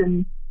pens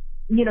and,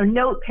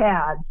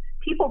 notepads.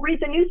 People read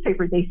the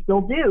newspaper. They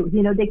still do.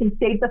 They can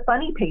save the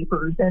funny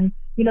papers and,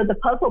 the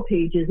puzzle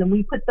pages. And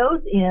we put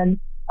those in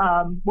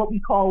what we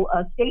call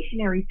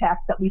stationery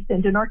packs that we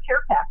send in our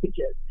care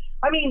packages.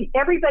 I mean,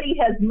 everybody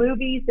has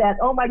movies that,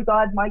 oh my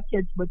God, my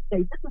kids would say,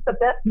 this is the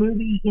best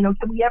movie. You know,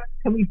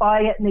 can we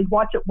buy it? And they'd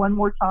watch it one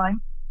more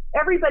time.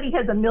 Everybody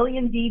has a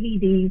million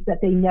DVDs that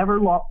they never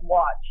watch.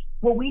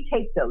 Well, we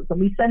take those and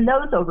we send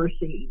those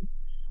overseas.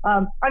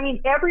 I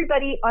mean,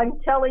 everybody, I'm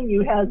telling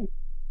you, has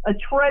a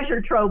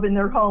treasure trove in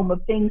their home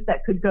of things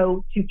that could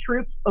go to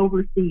troops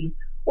overseas,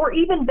 or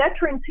even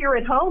veterans here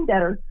at home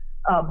that are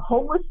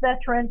homeless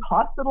veterans,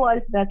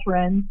 hospitalized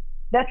veterans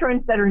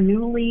that are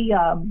newly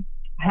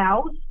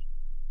housed.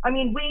 I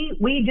mean,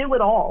 we do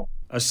it all.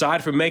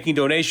 Aside from making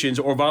donations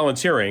or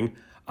volunteering,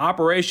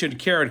 Operation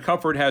Care and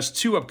Comfort has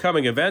 2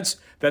 upcoming events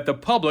that the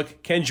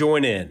public can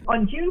join in.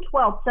 On June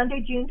 12th,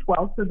 Sunday, June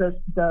 12th, so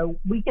the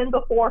weekend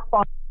before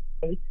Father's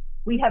Day,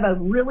 we have a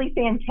really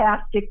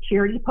fantastic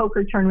charity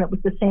poker tournament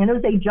with the San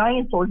Jose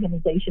Giants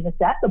organization. It's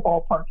at the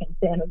ballpark in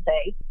San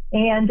Jose.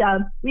 And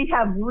we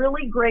have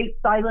really great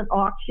silent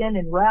auction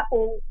and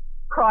raffle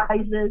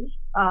prizes,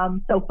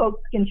 so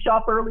folks can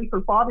shop early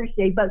for Father's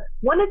Day. But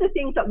one of the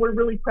things that we're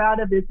really proud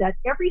of is that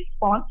every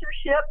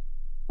sponsorship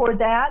for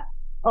that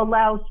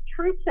allows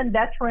troops and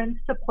veterans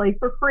to play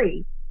for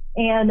free.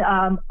 And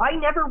I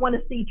never want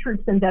to see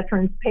troops and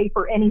veterans pay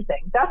for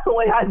anything. That's the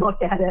way I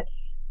look at it.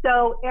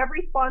 So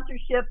every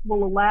sponsorship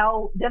will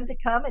allow them to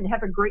come and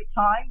have a great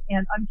time.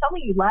 And I'm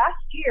telling you,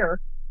 last year,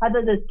 out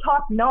of the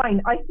top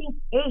 9, I think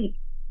 8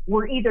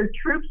 were either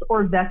troops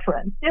or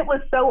veterans. It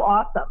was so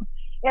awesome.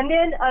 And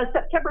then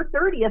September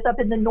 30th, up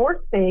in the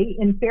North Bay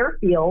in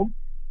Fairfield,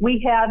 we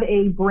have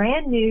a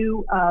brand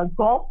new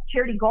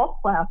charity golf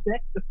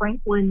classic, the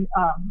Franklin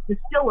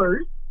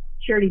Distillers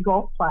Charity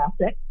Golf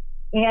Classic.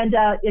 And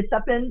it's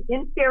up in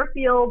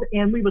Fairfield,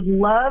 and we would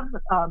love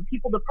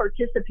people to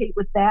participate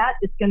with that.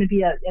 It's going to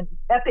be an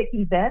epic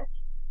event,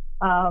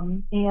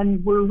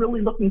 and we're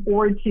really looking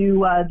forward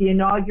to the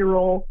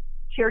inaugural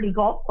Charity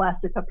Golf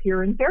Classic up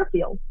here in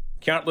Fairfield.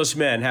 Countless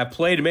men have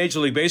played Major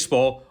League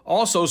Baseball,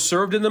 also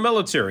served in the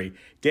military,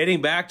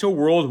 dating back to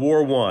World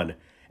War I.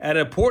 An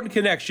important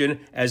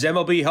connection as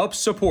MLB helps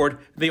support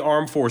the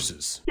armed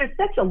forces. There's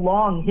such a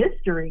long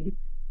history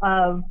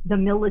of the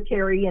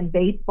military and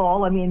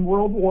baseball. I mean,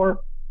 World War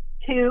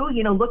II,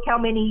 you know, look how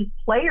many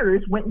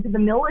players went into the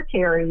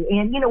military,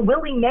 and, you know,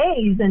 Willie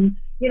Mays and,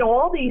 you know,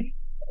 all these,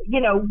 you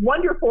know,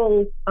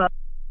 wonderful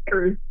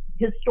players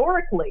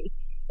historically.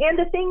 And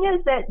the thing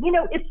is that, you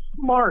know, it's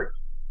smart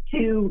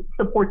to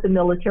support the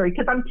military,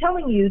 because I'm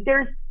telling you,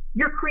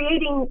 you're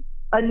creating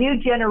a new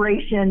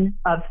generation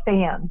of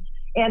fans.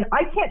 And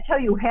I can't tell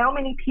you how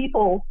many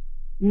people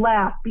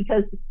laugh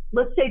because,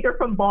 let's say they're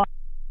from Boston,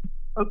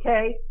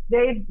 okay?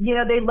 They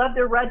love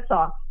their Red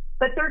Sox,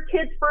 but their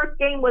kid's first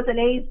game was an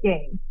A's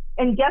game.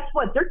 And guess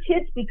what? Their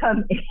kids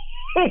become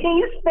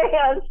A's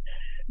fans,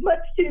 much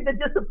to the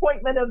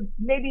disappointment of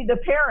maybe the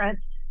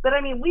parents. But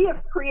I mean, we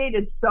have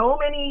created so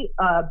many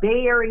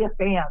Bay Area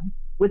fans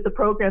with the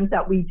programs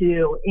that we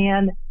do.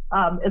 And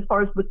as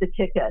far as with the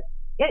ticket,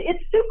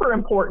 it's super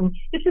important.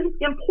 It's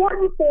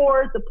important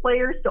for the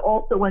players to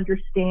also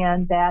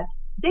understand that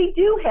they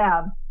do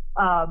have,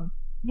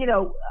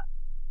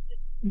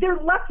 they're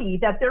lucky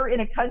that they're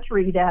in a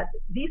country that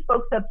these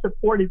folks have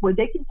supported where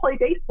they can play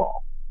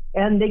baseball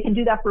and they can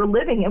do that for a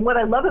living. And what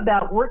I love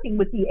about working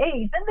with the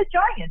A's and the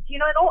Giants, you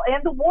know,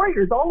 and the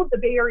Warriors, all of the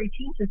Bay Area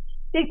teams, is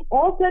they've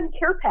all done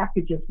care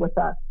packages with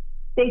us.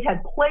 They've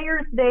had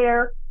players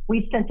there.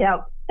 We've sent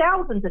out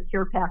thousands of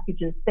care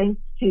packages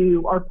thanks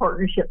to our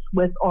partnerships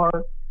with our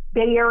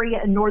Bay Area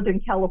and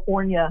Northern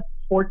California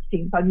sports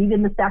teams. I mean,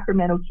 even the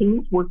Sacramento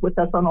Kings work with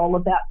us on all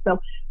of that. So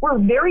we're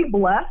very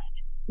blessed.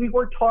 We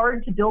worked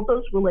hard to build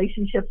those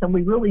relationships, and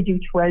we really do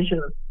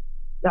treasure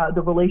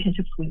the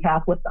relationships we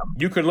have with them.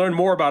 You can learn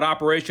more about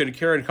Operation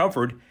Care and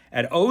Comfort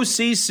at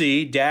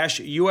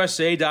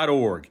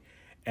occ-usa.org.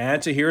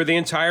 And to hear the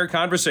entire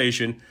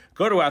conversation,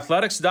 go to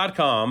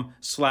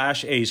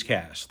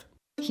athletics.com/AceCast.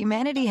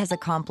 Humanity has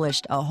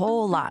accomplished a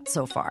whole lot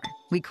so far.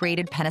 We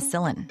created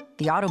penicillin,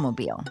 the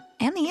automobile,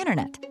 and the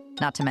internet,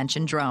 not to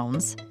mention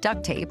drones,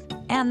 duct tape,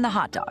 and the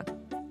hot dog.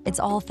 It's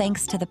all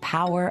thanks to the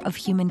power of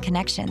human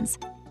connections.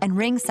 And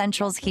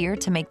RingCentral's here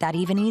to make that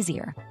even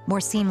easier, more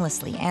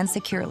seamlessly and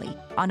securely,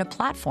 on a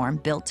platform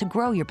built to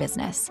grow your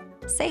business.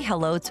 Say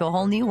hello to a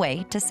whole new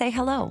way to say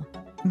hello.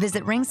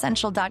 Visit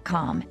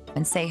ringcentral.com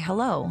and say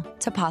hello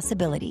to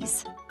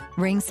possibilities.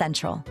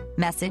 RingCentral.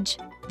 Message,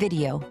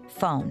 video,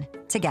 phone,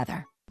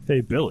 together. Hey,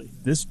 Billy,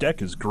 this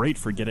deck is great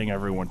for getting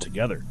everyone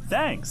together.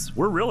 Thanks.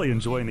 We're really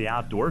enjoying the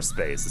outdoor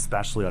space,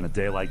 especially on a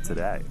day like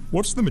today.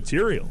 What's the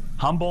material?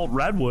 Humboldt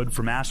Redwood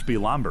from Ashby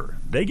Lumber.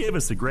 They gave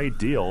us a great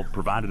deal,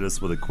 provided us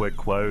with a quick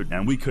quote,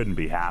 and we couldn't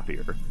be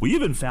happier. We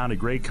even found a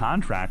great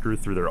contractor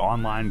through their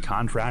online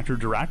contractor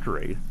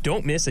directory.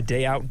 Don't miss a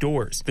day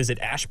outdoors. Visit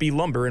Ashby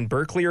Lumber in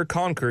Berkeley or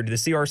Concord to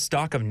see our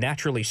stock of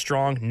naturally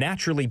strong,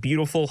 naturally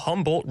beautiful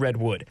Humboldt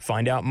Redwood.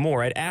 Find out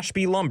more at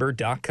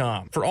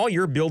ashbylumber.com for all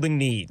your building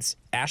needs.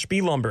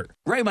 Ashby Lumber.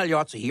 Ray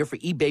Magliozzi here for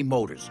eBay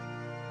Motors.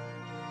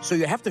 so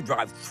you have to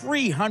drive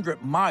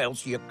 300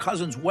 miles to your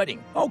cousin's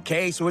wedding.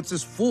 Okay, so it's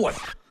his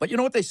fourth. But you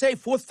know what they say,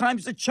 fourth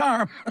time's the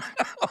charm.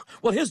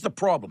 Well, here's the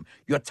problem.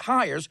 Your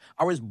tires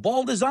are as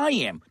bald as I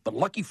am. But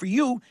lucky for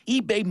you,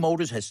 eBay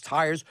Motors has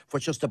tires for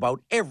just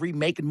about every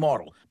make and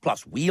model.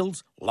 Plus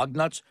wheels, lug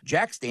nuts,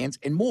 jack stands,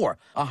 and more.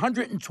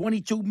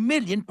 122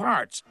 million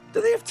parts. Do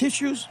they have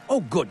tissues?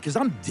 Oh, good, because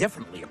I'm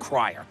definitely a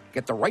crier.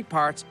 Get the right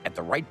parts at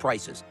the right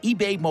prices.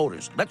 eBay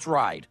Motors. Let's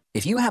ride.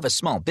 If you have a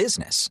small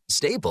business,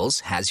 Staples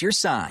has your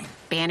sign.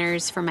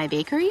 Banners for my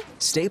bakery?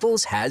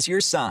 Staples has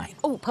your sign.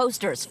 Oh,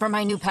 posters for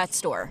my new pet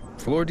store.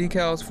 Floor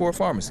decals for a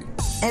pharmacy.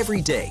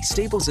 Every day,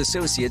 Staples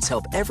associates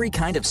help every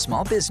kind of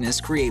small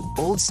business create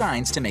bold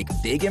signs to make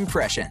big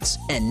impressions.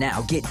 And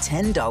now get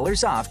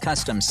 $10 off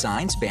custom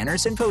signs,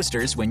 banners, and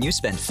posters when you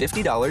spend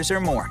 $50 or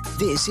more.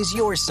 This is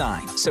your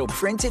sign, so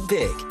print it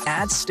big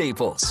at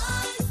Staples.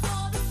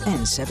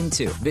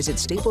 N72. Visit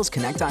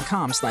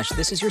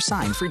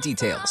staplesconnect.com/thisisyoursign for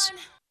details.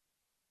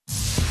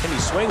 And he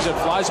swings and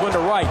flies one to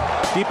right.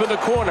 Deep in the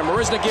corner.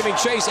 Marisnick giving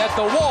chase at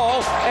the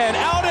wall. And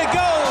out it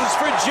goes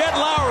for Jet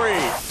Lowry.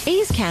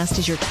 A's Cast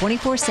is your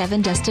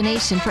 24/7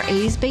 destination for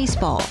A's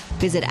baseball.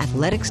 Visit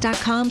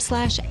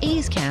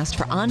athletics.com/A's Cast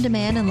for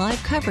on-demand and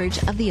live coverage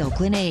of the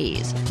Oakland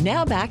A's.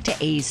 Now back to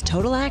A's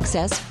Total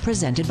Access,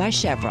 presented by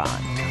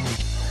Chevron.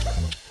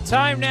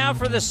 Time now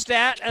for the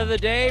stat of the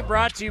day,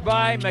 brought to you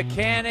by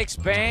Mechanics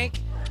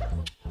Bank.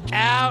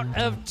 Out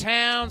of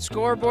town,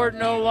 scoreboard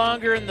no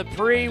longer in the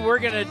pre. We're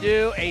going to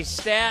do a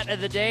stat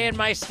of the day, and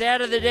my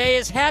stat of the day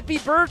is happy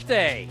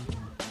birthday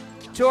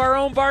to our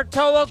own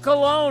Bartolo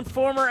Colon,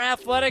 former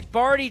Athletic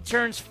Bard. He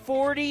turns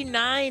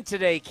 49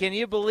 today. Can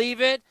you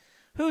believe it?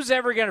 Who's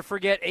ever going to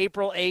forget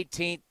April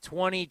 18th,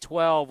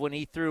 2012, when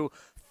he threw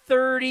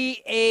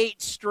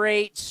 38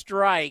 straight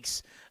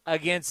strikes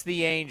against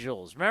the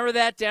Angels? Remember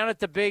that down at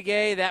the Big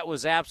A? That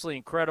was absolutely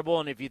incredible.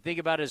 And if you think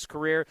about his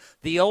career,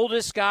 the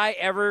oldest guy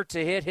ever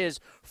to hit his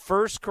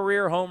first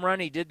career home run,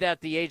 he did that at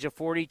the age of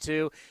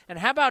 42. And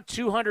how about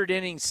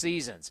 200-inning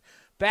seasons?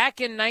 Back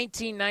in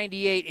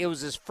 1998, it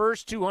was his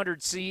first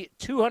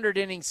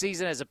 200-inning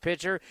season as a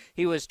pitcher.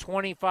 He was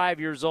 25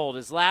 years old.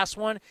 His last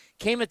one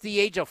came at the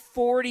age of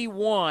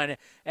 41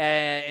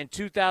 in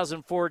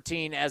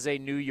 2014 as a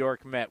New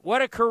York Met.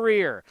 What a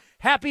career.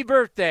 Happy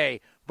birthday,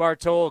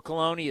 Bartolo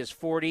Colon. Is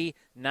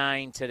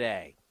 49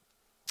 today.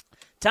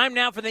 Time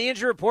now for the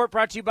injury report,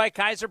 brought to you by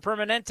Kaiser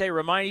Permanente,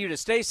 reminding you to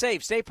stay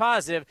safe, stay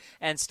positive,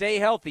 and stay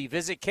healthy.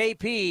 Visit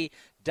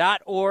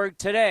kp.org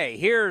today.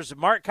 Here's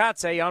Mark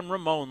Kotze on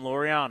Ramon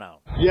Laureano.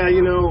 Yeah,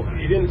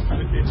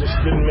 it just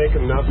didn't make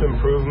enough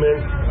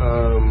improvement.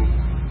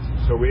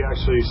 So we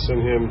actually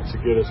sent him to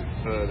get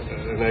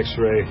an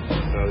x-ray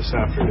this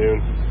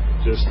afternoon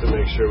just to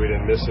make sure we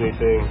didn't miss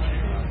anything.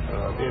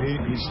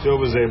 And he still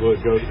was able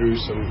to go through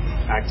some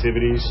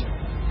activities.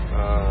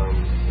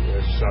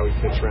 Saw we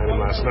pitch around him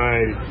last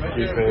night,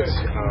 defense.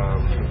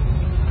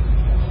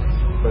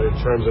 But in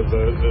terms of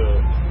the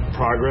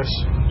progress,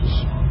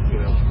 just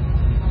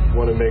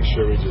want to make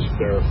sure we just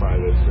verify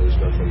that there's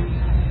nothing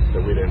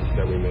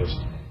that we missed.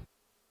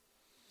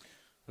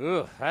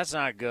 Ooh, that's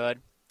not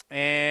good.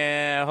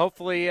 And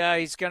hopefully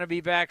he's going to be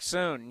back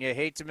soon. You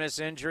hate to miss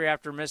injury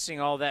after missing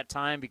all that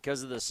time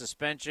because of the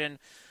suspension.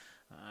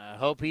 I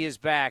hope he is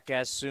back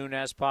as soon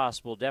as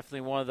possible.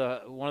 Definitely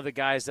one of the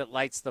guys that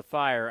lights the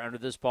fire under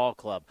this ball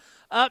club.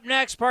 Up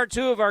next, part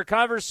 2 of our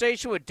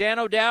conversation with Dan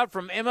O'Dowd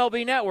from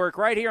MLB Network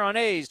right here on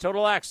A's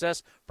Total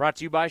Access, brought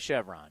to you by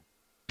Chevron.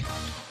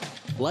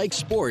 Like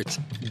sports,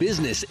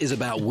 business is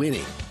about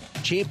winning.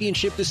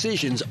 Championship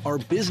decisions are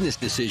business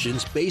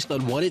decisions based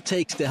on what it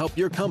takes to help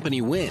your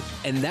company win.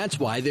 And that's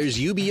why there's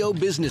UBO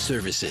Business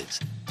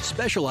Services,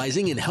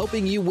 specializing in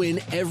helping you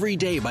win every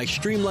day by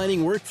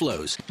streamlining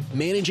workflows,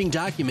 managing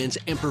documents,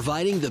 and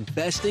providing the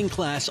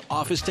best-in-class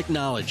office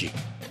technology.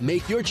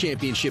 Make your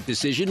championship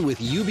decision with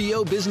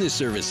UBO Business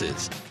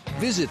Services.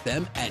 Visit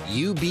them at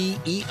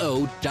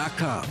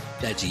ubeo.com.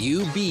 That's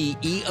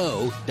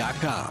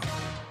ubeo.com.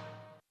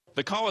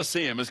 The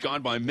Coliseum has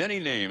gone by many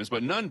names,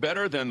 but none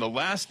better than the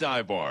Last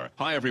Dive Bar.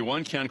 Hi,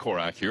 everyone. Ken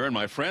Korak here, and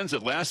my friends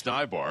at Last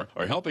Dive Bar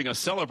are helping us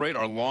celebrate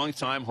our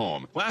longtime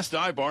home. Last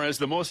Dive Bar has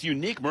the most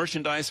unique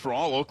merchandise for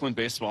all Oakland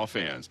baseball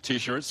fans.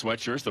 T-shirts,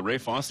 sweatshirts, the Ray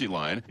Fosse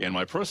line, and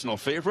my personal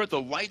favorite,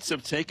 the lights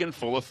have taken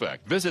full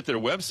effect. Visit their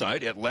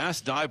website at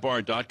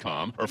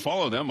lastdivebar.com or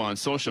follow them on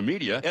social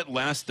media at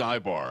Last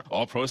Dive Bar.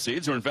 All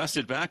proceeds are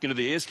invested back into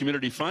the A's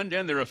Community Fund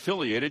and their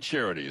affiliated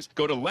charities.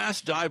 Go to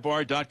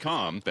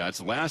lastdivebar.com.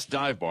 That's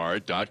lastdivebar.com.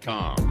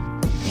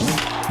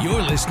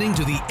 You're listening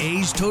to the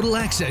A's Total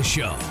Access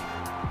Show.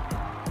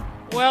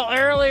 Well,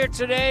 earlier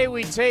today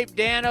we taped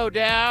Dan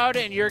O'Dowd,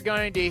 and you're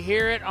going to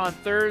hear it on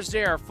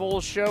Thursday. Our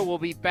full show will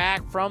be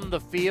back from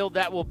the field.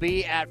 That will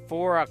be at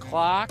 4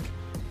 o'clock.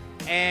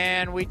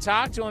 And we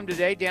talked to him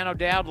today, Dan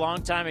O'Dowd,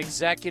 longtime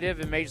executive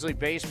in Major League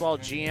Baseball,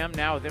 GM,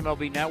 now with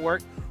MLB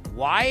Network.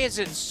 Why is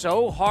it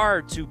so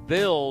hard to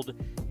build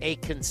a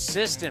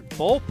consistent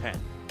bullpen?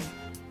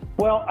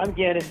 Well,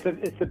 again, it's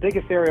the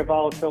biggest area of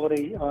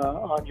volatility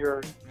on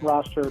your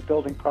roster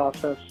building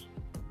process.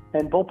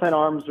 And bullpen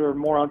arms are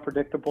more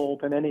unpredictable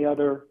than any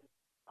other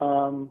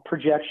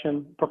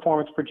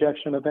performance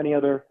projection of any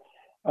other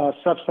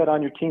subset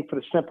on your team for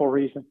the simple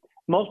reason.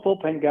 Most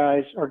bullpen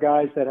guys are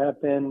guys that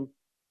have been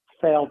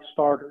failed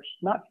starters.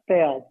 Not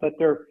failed, but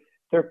their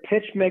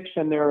pitch mix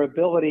and their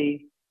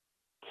ability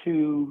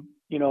to,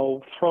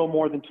 throw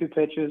more than 2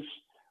 pitches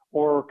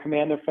or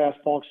command their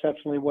fastball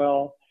exceptionally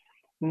well.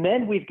 And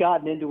then we've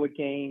gotten into a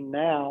game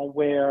now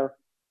where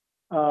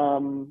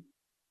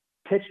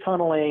pitch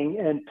tunneling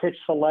and pitch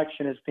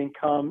selection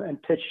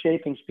and pitch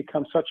shaping has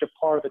become such a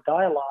part of the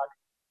dialogue.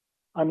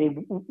 I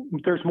mean,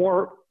 there's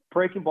more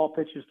breaking ball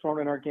pitches thrown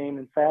in our game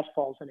than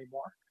fastballs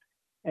anymore.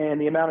 And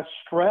the amount of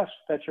stress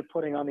that you're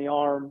putting on the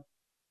arm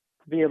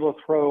to be able to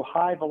throw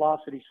high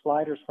velocity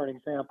sliders, for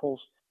example,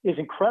 is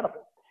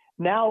incredible.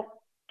 Now,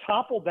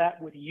 topple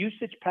that with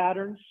usage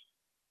patterns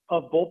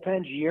of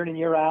bullpens year in and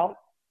year out,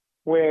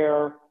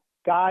 where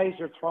guys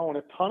are throwing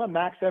a ton of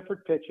max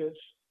effort pitches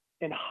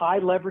in high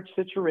leverage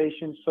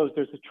situations, so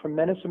there's a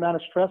tremendous amount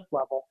of stress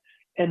level,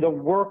 and the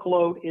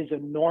workload is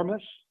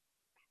enormous.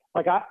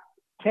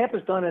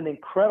 Tampa's done an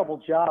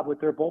incredible job with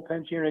their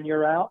bullpens year in,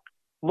 year out.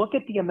 Look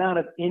at the amount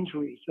of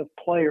injuries of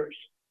players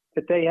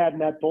that they had in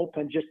that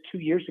bullpen just 2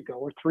 years ago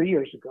or 3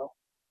 years ago.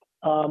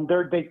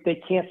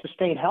 They can't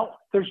sustain health.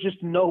 There's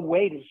just no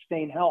way to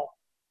sustain health.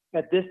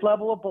 At this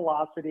level of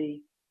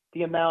velocity,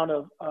 the amount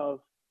of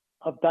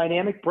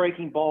dynamic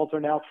breaking balls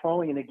are now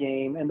throwing in a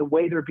game and the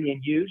way they're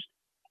being used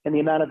and the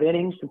amount of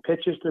innings and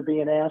pitches they're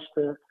being asked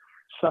to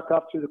suck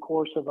up through the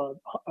course of a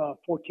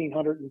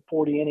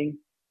 1,440 inning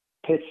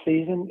pitch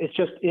season.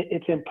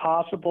 It's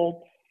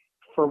impossible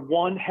for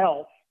one,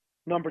 health,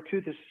 number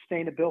two, the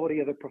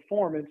sustainability of the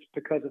performance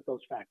because of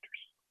those factors.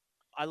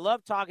 I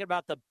love talking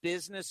about the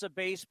business of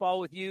baseball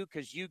with you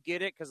because you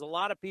get it, because a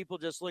lot of people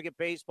just look at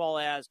baseball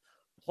as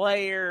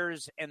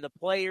players and the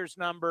players'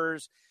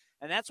 numbers.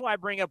 And that's why I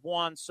bring up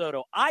Juan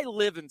Soto. I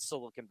live in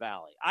Silicon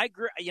Valley. I've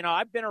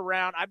been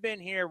around. I've been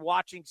here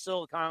watching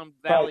Silicon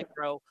Valley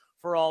grow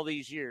for all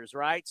these years,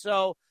 right?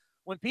 So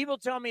when people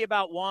tell me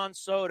about Juan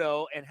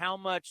Soto and how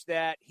much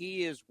that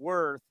he is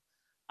worth,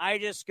 I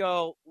just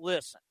go,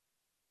 listen,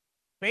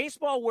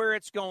 baseball where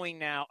it's going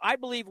now, I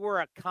believe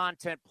we're a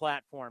content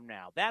platform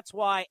now. That's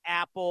why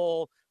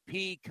Apple,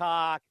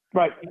 Peacock,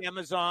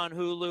 Amazon,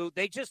 Hulu,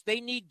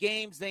 they need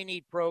games, they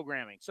need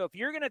programming. So if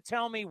you're going to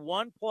tell me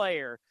one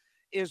player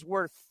is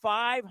worth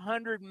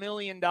 $500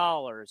 million,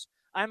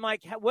 I'm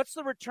like, what's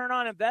the return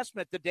on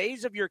investment? The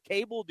days of your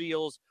cable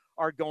deals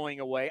are going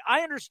away.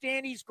 I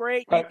understand he's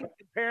great. You can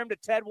compare him to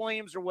Ted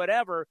Williams or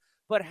whatever,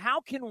 but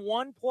how can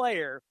one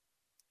player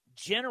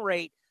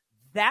generate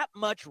that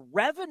much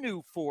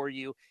revenue for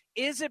you?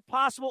 Is it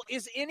possible?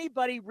 Is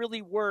anybody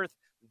really worth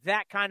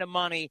that kind of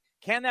money?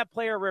 Can that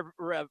player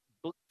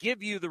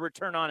give you the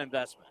return on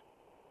investment?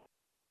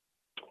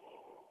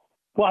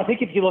 Well, I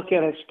think if you look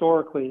at it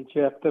historically,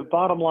 Jeff, the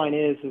bottom line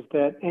is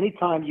that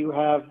anytime you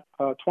have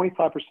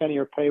 25% of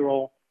your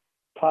payroll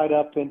tied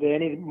up into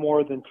any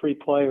more than 3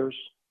 players,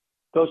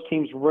 those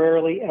teams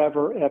rarely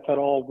ever, if at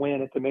all,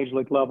 win at the major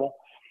league level.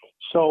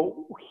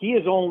 So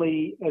he's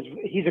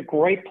a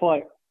great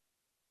player,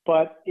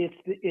 but it's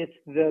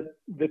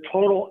the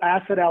total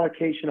asset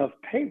allocation of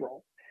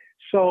payroll.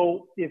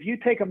 So if you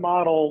take a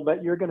model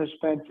that you're going to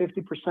spend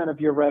 50%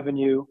 of your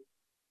revenue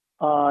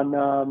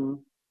on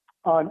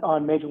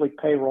major league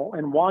payroll,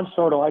 and Juan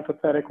Soto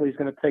hypothetically is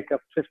going to take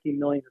up $50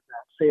 million of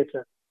that. Say it's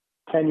a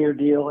 10-year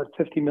deal at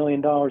 $50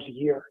 million a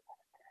year.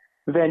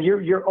 Then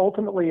you're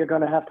ultimately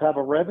going to have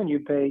a revenue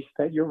base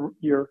that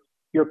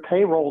your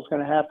payroll is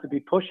going to have to be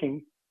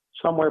pushing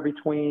somewhere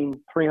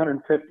between $350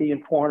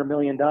 and $400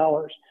 million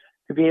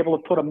to be able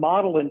to put a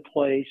model in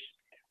place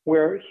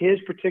where his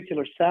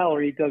particular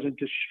salary doesn't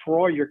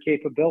destroy your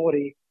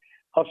capability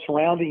of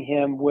surrounding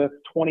him with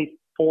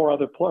 25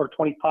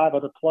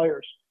 other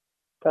players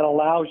that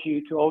allows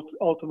you to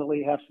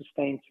ultimately have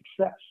sustained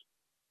success.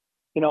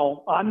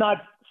 I'm not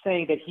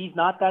saying that he's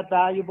not that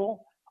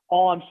valuable.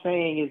 All I'm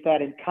saying is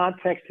that in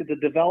context to the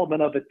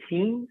development of a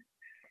team,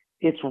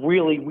 it's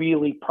really,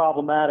 really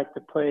problematic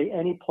to pay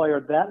any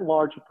player that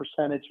large a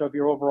percentage of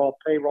your overall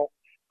payroll.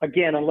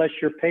 Again, unless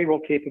your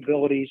payroll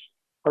capabilities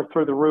are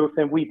through the roof,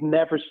 and we've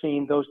never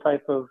seen those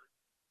type of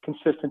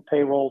consistent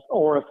payrolls,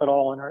 or if at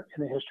all, in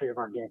the history of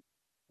our game.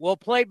 We'll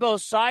play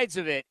both sides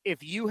of it.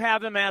 If you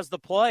have him as the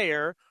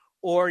player,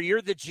 or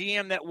you're the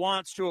GM that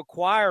wants to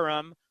acquire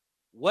him,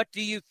 what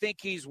do you think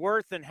he's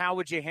worth, and how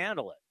would you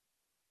handle it?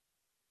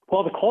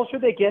 Well, the closer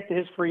they get to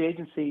his free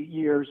agency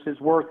years, his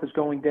worth is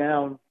going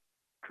down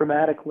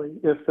dramatically.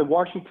 If the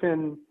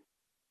Washington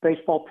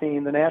baseball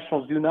team, the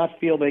Nationals, do not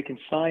feel they can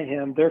sign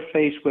him, they're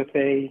faced with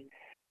a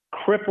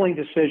crippling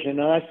decision.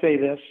 And I say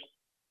this,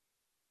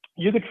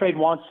 you could trade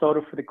Juan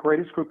Soto for the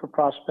greatest group of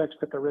prospects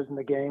that there is in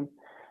the game,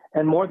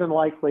 and more than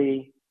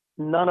likely,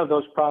 none of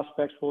those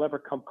prospects will ever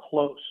come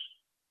close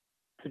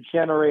to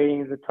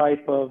generating the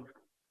type of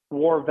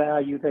WAR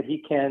value that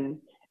he can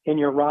in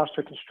your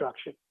roster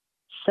construction.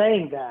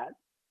 Saying that,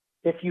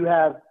 if you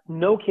have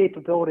no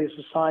capabilities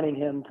of signing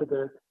him to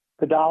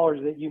the dollars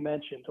that you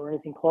mentioned or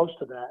anything close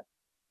to that,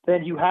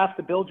 then you have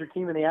to build your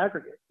team in the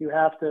aggregate. You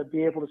have to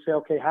be able to say,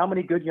 okay, how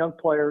many good young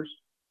players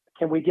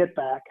can we get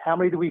back? How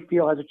many do we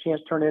feel has a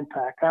chance to turn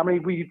impact? How many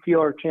do we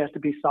feel are a chance to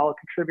be solid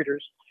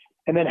contributors?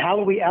 And then how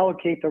do we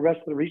allocate the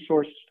rest of the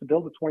resources to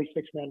build a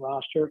 26-man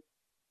roster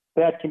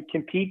that can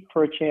compete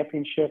for a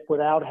championship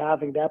without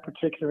having that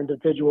particular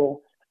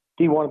individual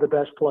be one of the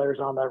best players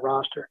on that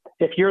roster?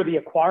 If you're the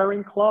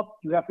acquiring club,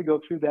 you have to go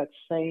through that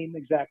same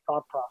exact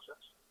thought process.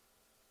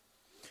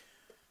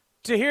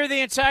 To hear the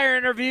entire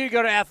interview,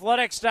 go to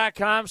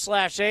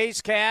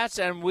athletics.com/AceCast,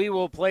 and we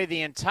will play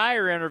the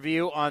entire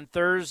interview on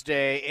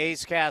Thursday,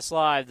 AceCast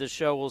Live. The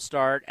show will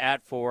start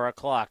at 4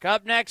 o'clock.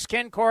 Up next,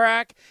 Ken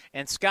Korak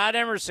and Scott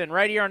Emerson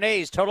right here on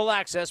A's Total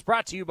Access,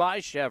 brought to you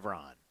by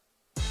Chevron.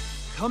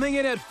 Coming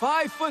in at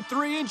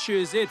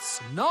 5'3",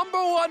 it's number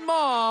one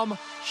mom.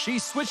 She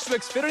switched to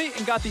Xfinity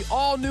and got the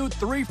all-new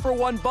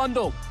 3-for-1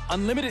 bundle.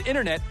 Unlimited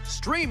internet,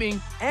 streaming,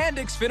 and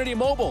Xfinity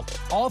Mobile.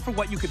 All for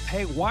what you could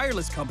pay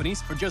wireless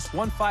companies for just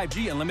one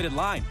 5G unlimited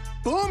line.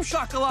 Boom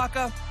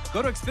shakalaka!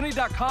 Go to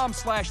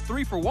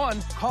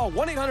Xfinity.com/3-for-1, call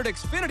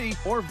 1-800-XFINITY,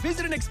 or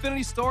visit an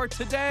Xfinity store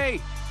today.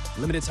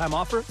 Limited time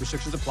offer,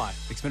 restrictions apply.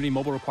 Xfinity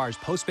Mobile requires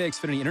post-pay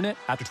Xfinity internet.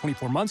 After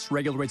 24 months,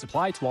 regular rates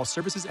apply to all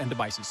services and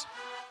devices.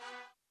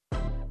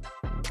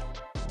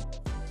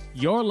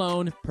 Your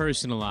loan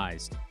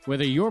personalized.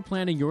 Whether you're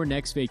planning your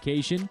next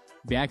vacation,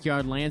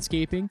 backyard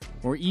landscaping,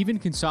 or even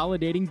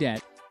consolidating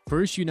debt,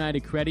 First United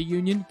Credit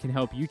Union can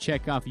help you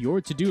check off your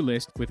to-do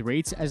list with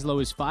rates as low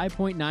as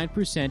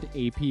 5.9%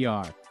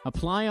 APR.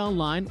 Apply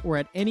online or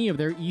at any of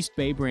their East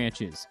Bay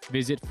branches.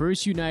 Visit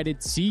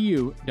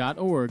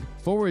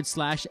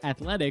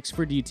firstunitedcu.org/athletics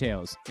for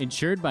details.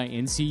 Insured by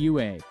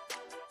NCUA.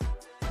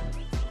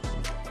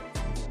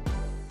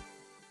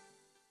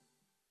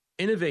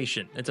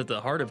 Innovation is at the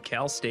heart of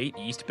Cal State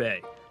East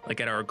Bay, like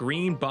at our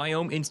Green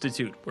Biome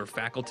Institute, where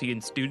faculty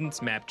and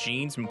students map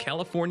genes from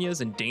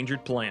California's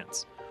endangered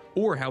plants,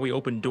 or how we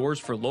open doors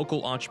for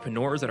local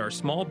entrepreneurs at our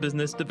Small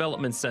Business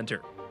Development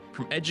Center.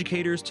 From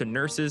educators to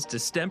nurses to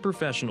STEM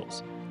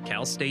professionals,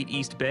 Cal State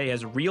East Bay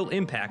has real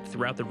impact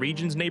throughout the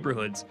region's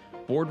neighborhoods,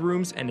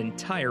 boardrooms, and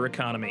entire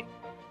economy.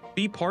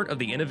 Be part of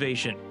the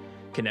innovation.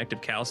 Connect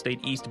with Cal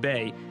State East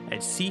Bay at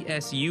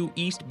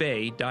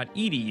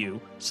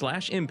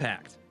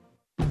csueastbay.edu/impact.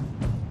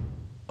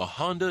 A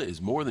Honda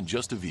is more than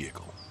just a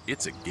vehicle.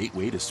 It's a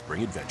gateway to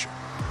spring adventure.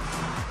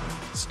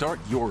 Start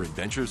your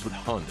adventures with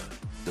Honda,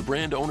 the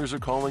brand owners are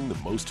calling the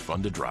most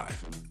fun to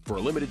drive. For a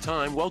limited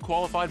time,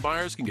 well-qualified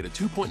buyers can get a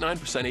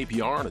 2.9%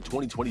 APR on a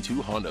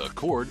 2022 Honda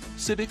Accord,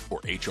 Civic, or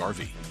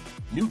HR-V.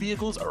 New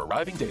vehicles are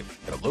arriving daily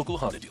at a local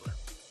Honda dealer.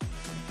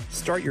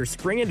 Start your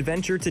spring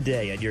adventure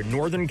today at your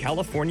Northern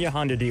California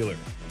Honda dealer.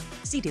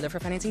 See dealer for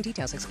financing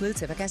details. Exclude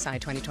Civic Si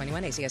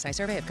 2021 ACSI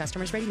survey of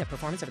customers rating the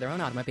performance of their own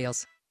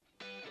automobiles.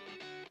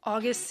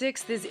 August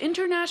 6th is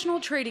International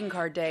Trading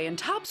Card Day, and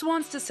Topps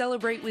wants to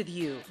celebrate with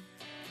you.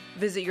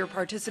 Visit your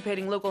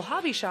participating local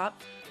hobby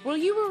shop, where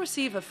you will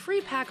receive a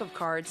free pack of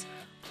cards,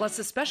 plus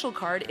a special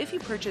card if you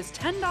purchase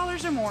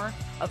 $10 or more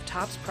of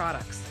Topps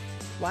products,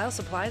 while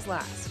supplies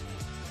last.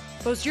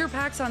 Post your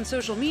packs on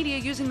social media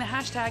using the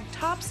hashtag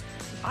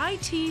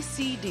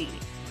ToppsITCD,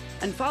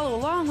 and follow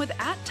along with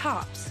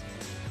 @Topps.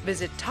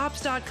 Visit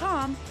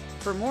Topps.com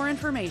for more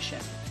information.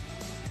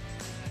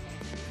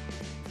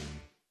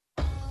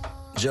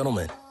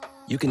 Gentlemen,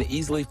 you can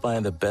easily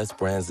find the best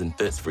brands and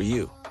fits for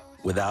you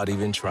without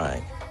even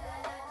trying.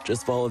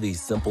 Just follow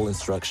these simple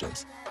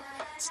instructions.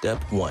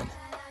 Step 1.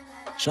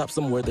 Shop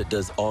somewhere that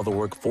does all the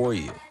work for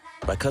you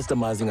by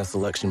customizing a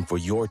selection for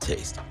your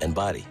taste and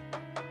body.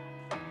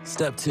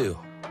 Step 2.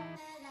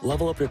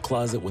 Level up your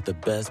closet with the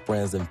best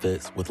brands and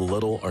fits with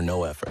little or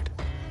no effort.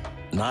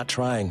 Not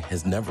trying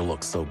has never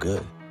looked so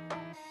good.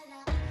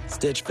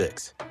 Stitch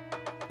Fix.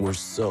 We're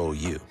so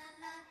you.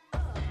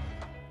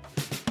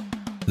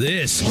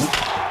 This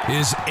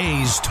is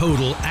A's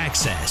Total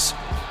Access.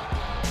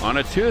 On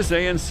a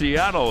Tuesday in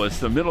Seattle, it's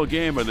the middle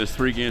game of this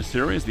three-game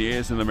series, the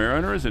A's and the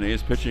Mariners, and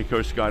A's pitching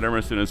coach Scott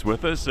Emerson is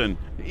with us. And,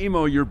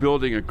 Emo, you're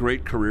building a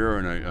great career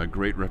and a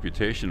great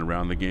reputation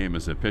around the game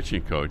as a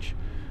pitching coach.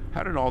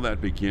 How did all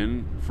that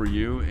begin for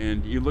you?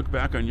 And you look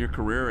back on your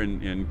career,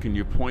 and can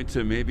you point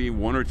to maybe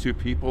one or two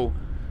people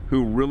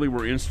who really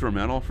were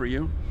instrumental for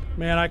you?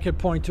 Man, I could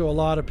point to a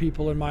lot of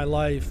people in my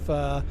life.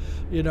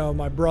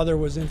 My brother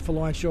was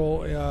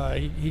influential.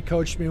 He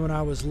coached me when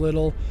I was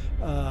little.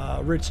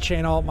 Rich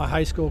Chainault, my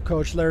high school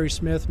coach. Larry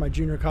Smith, my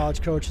junior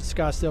college coach at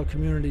Scottsdale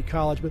Community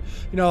College. But,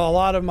 a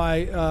lot of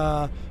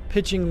my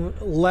pitching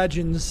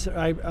legends,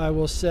 I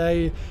will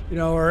say,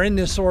 are in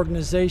this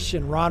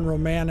organization. Ron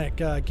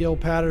Romanek, Gil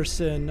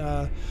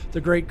Patterson, the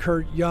great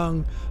Kurt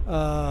Young,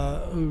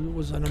 who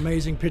was an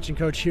amazing pitching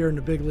coach here in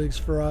the big leagues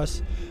for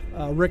us.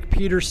 Rick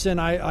Peterson,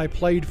 I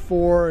played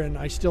for and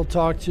I still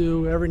talk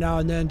to every now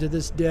and then to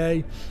this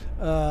day.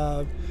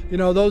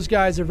 Those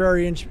guys are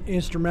very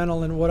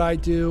instrumental in what I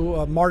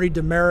do. Marty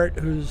Demerit,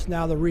 who's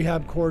now the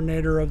rehab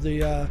coordinator of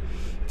the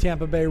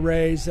Tampa Bay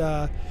Rays.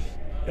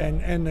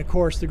 and of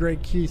course the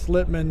great Keith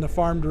Littman, the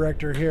farm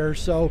director here.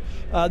 So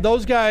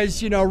those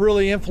guys,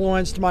 really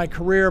influenced my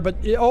career.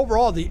 But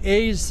overall, the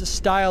A's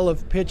style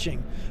of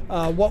pitching,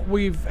 what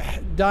we've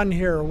done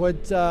here,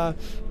 what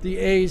the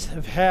A's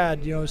have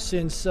had,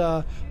 since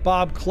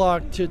Bob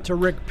Cluck to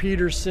Rick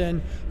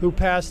Peterson, who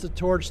passed the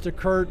torch to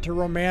Kurt, to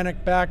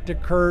Romanek back to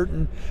Kurt,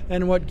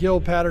 and what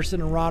Gil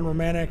Patterson and Ron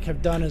Romanek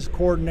have done as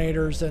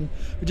coordinators. And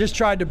we just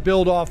tried to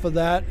build off of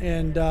that.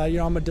 And,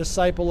 I'm a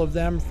disciple of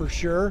them for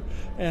sure,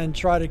 and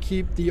try to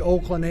keep the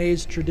Oakland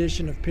A's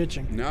tradition of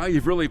pitching. Now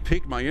you've really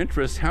piqued my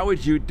interest. How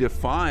would you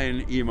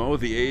define, Emo,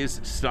 the A's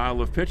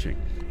style of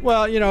pitching?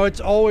 Well,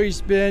 it's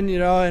always been,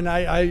 and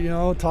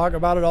I talk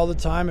about it all the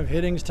time, of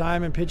hitting's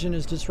time and pitching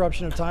is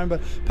disruption of time,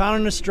 but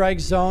pounding the strike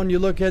zone. You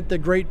look at the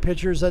great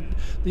pitchers that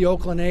the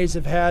Oakland A's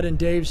have had, and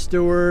Dave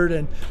Stewart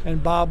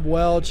and Bob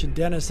Welch and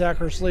Dennis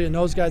Eckersley and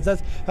those guys.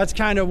 That's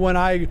kind of when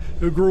I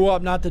grew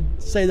up, not to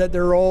say that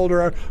they're old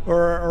or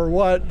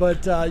what,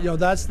 but,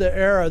 that's the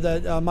era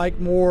that Mike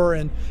Moore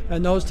and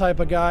those type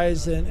of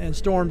guys and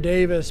Storm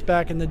Davis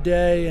back in the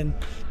day. And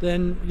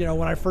then,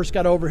 when I first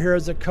got over here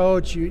as a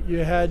coach, you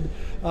had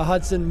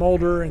Hudson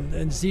Mulder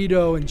and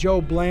Zito and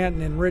Joe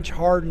Blanton and Rich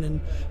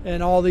Harden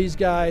and all these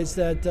guys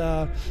that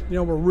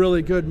were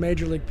really good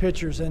major league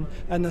pitchers, and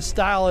the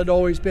style had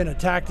always been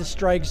attack the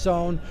strike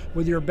zone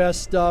with your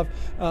best stuff,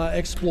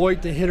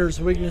 exploit the hitter's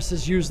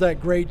weaknesses, use that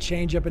great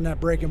changeup and that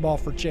breaking ball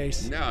for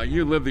chase. Now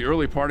you lived the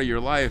early part of your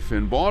life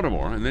in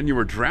Baltimore, and then you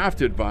were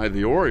drafted by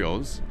the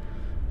Orioles.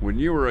 When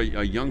you were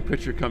a young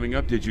pitcher coming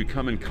up, did you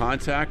come in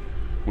contact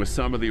with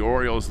some of the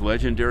Orioles'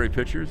 legendary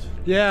pitchers?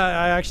 Yeah,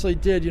 I actually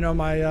did.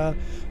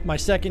 My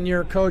second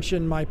year coach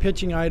and my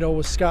pitching idol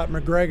was Scott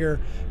McGregor,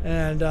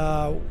 and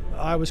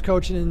I was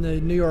coaching in the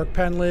New York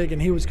Penn League,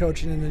 and he was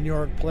coaching in the New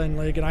York Penn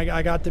League, and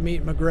I got to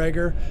meet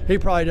McGregor. He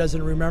probably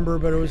doesn't remember,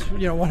 but it was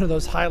one of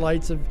those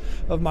highlights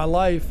of my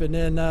life. And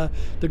then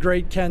the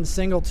great Ken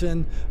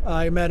Singleton,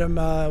 I met him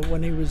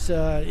when he was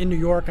in New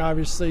York,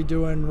 obviously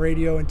doing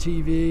radio and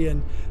TV,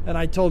 and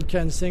I told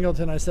Ken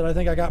Singleton, I said, I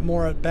think I got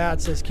more at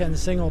bats as Ken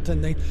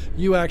Singleton than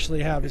you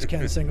actually have as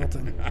Ken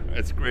Singleton.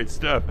 That's great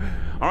stuff.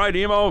 All right,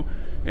 Emo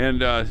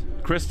and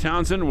Chris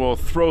Townsend will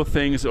throw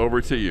things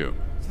over to you.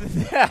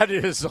 That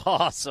is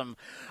awesome.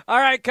 All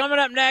right, coming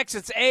up next,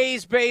 it's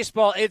A's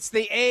baseball. It's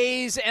the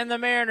A's and the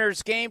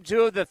Mariners, game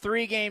 2 of the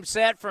 3-game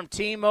set from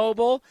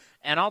T-Mobile,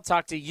 and I'll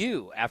talk to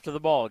you after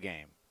the ball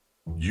game.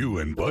 You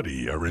and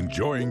Buddy are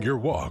enjoying your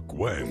walk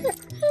when...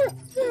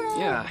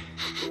 Yeah,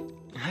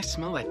 I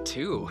smell that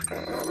too.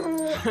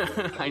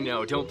 I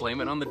know, don't blame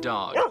it on the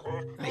dog.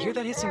 I hear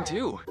that hissing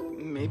too.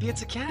 Maybe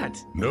it's a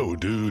cat. No,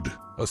 dude.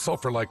 A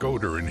sulfur-like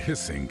odor and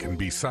hissing can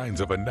be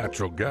signs of a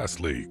natural gas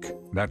leak.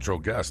 Natural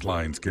gas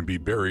lines can be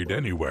buried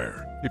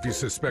anywhere. If you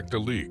suspect a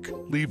leak,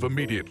 leave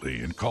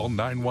immediately and call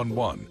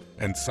 911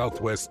 and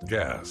Southwest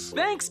Gas.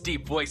 Thanks,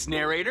 deep voice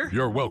narrator.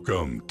 You're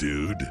welcome,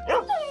 dude.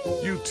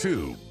 You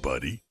too,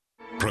 buddy.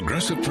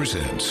 Progressive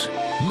presents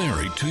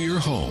Married to Your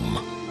Home.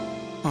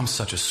 I'm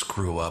such a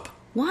screw-up.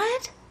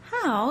 What?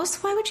 House?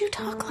 Why would you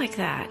talk like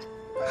that?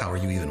 How are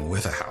you even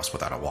with a house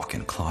without a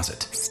walk-in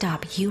closet?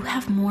 Stop. You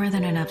have more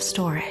than enough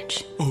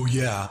storage. Oh,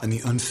 yeah, and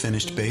the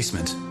unfinished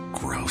basement.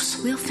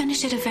 Gross. We'll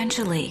finish it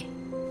eventually.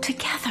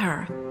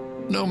 Together.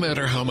 No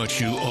matter how much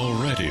you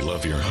already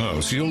love your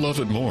house, you'll love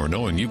it more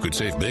knowing you could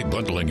save big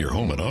bundling your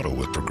home and auto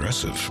with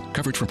Progressive.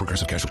 Coverage from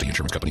Progressive Casualty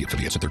Insurance Company,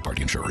 affiliates, and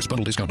third-party insurers.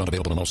 Bundle discount not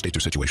available in all states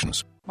or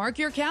situations. Mark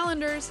your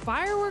calendars.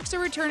 Fireworks are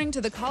returning to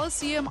the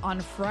Coliseum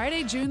on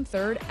Friday, June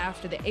 3rd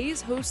after the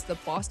A's host the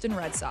Boston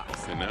Red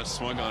Sox. And that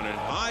swung on it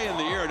high in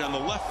the air down the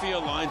left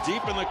field line,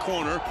 deep in the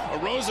corner.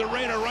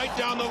 Arozarena right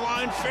down the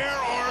line, fair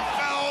or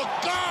foul,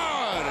 gone!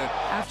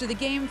 After the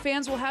game,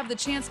 fans will have the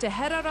chance to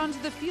head out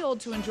onto the field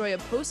to enjoy a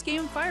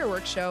post-game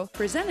fireworks show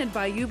presented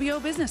by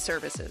UBO Business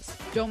Services.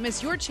 Don't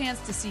miss your chance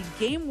to see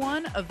Game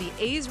 1 of the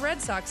A's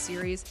Red Sox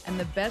series and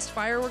the best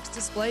fireworks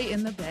display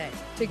in the Bay.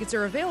 Tickets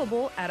are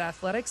available at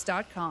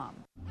athletics.com.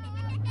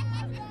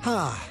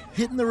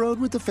 Hitting the road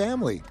with the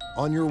family.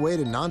 On your way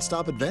to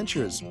nonstop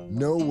adventures.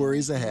 No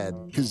worries ahead,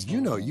 because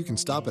you can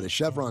stop at a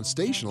Chevron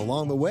station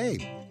along the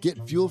way.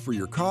 Get fuel for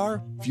your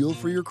car, fuel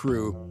for your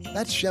crew.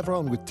 That's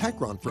Chevron with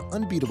Techron for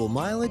unbeatable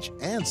mileage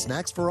and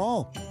snacks for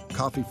all.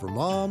 Coffee for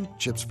mom,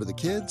 chips for the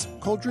kids,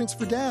 cold drinks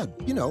for dad.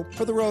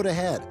 For the road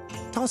ahead.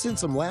 Toss in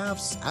some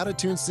laughs,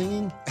 out-of-tune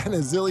singing, and a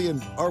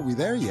zillion "Are we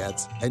there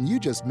yet?" And you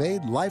just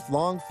made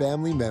lifelong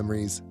family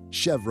memories.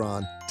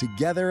 Chevron,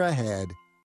 together ahead.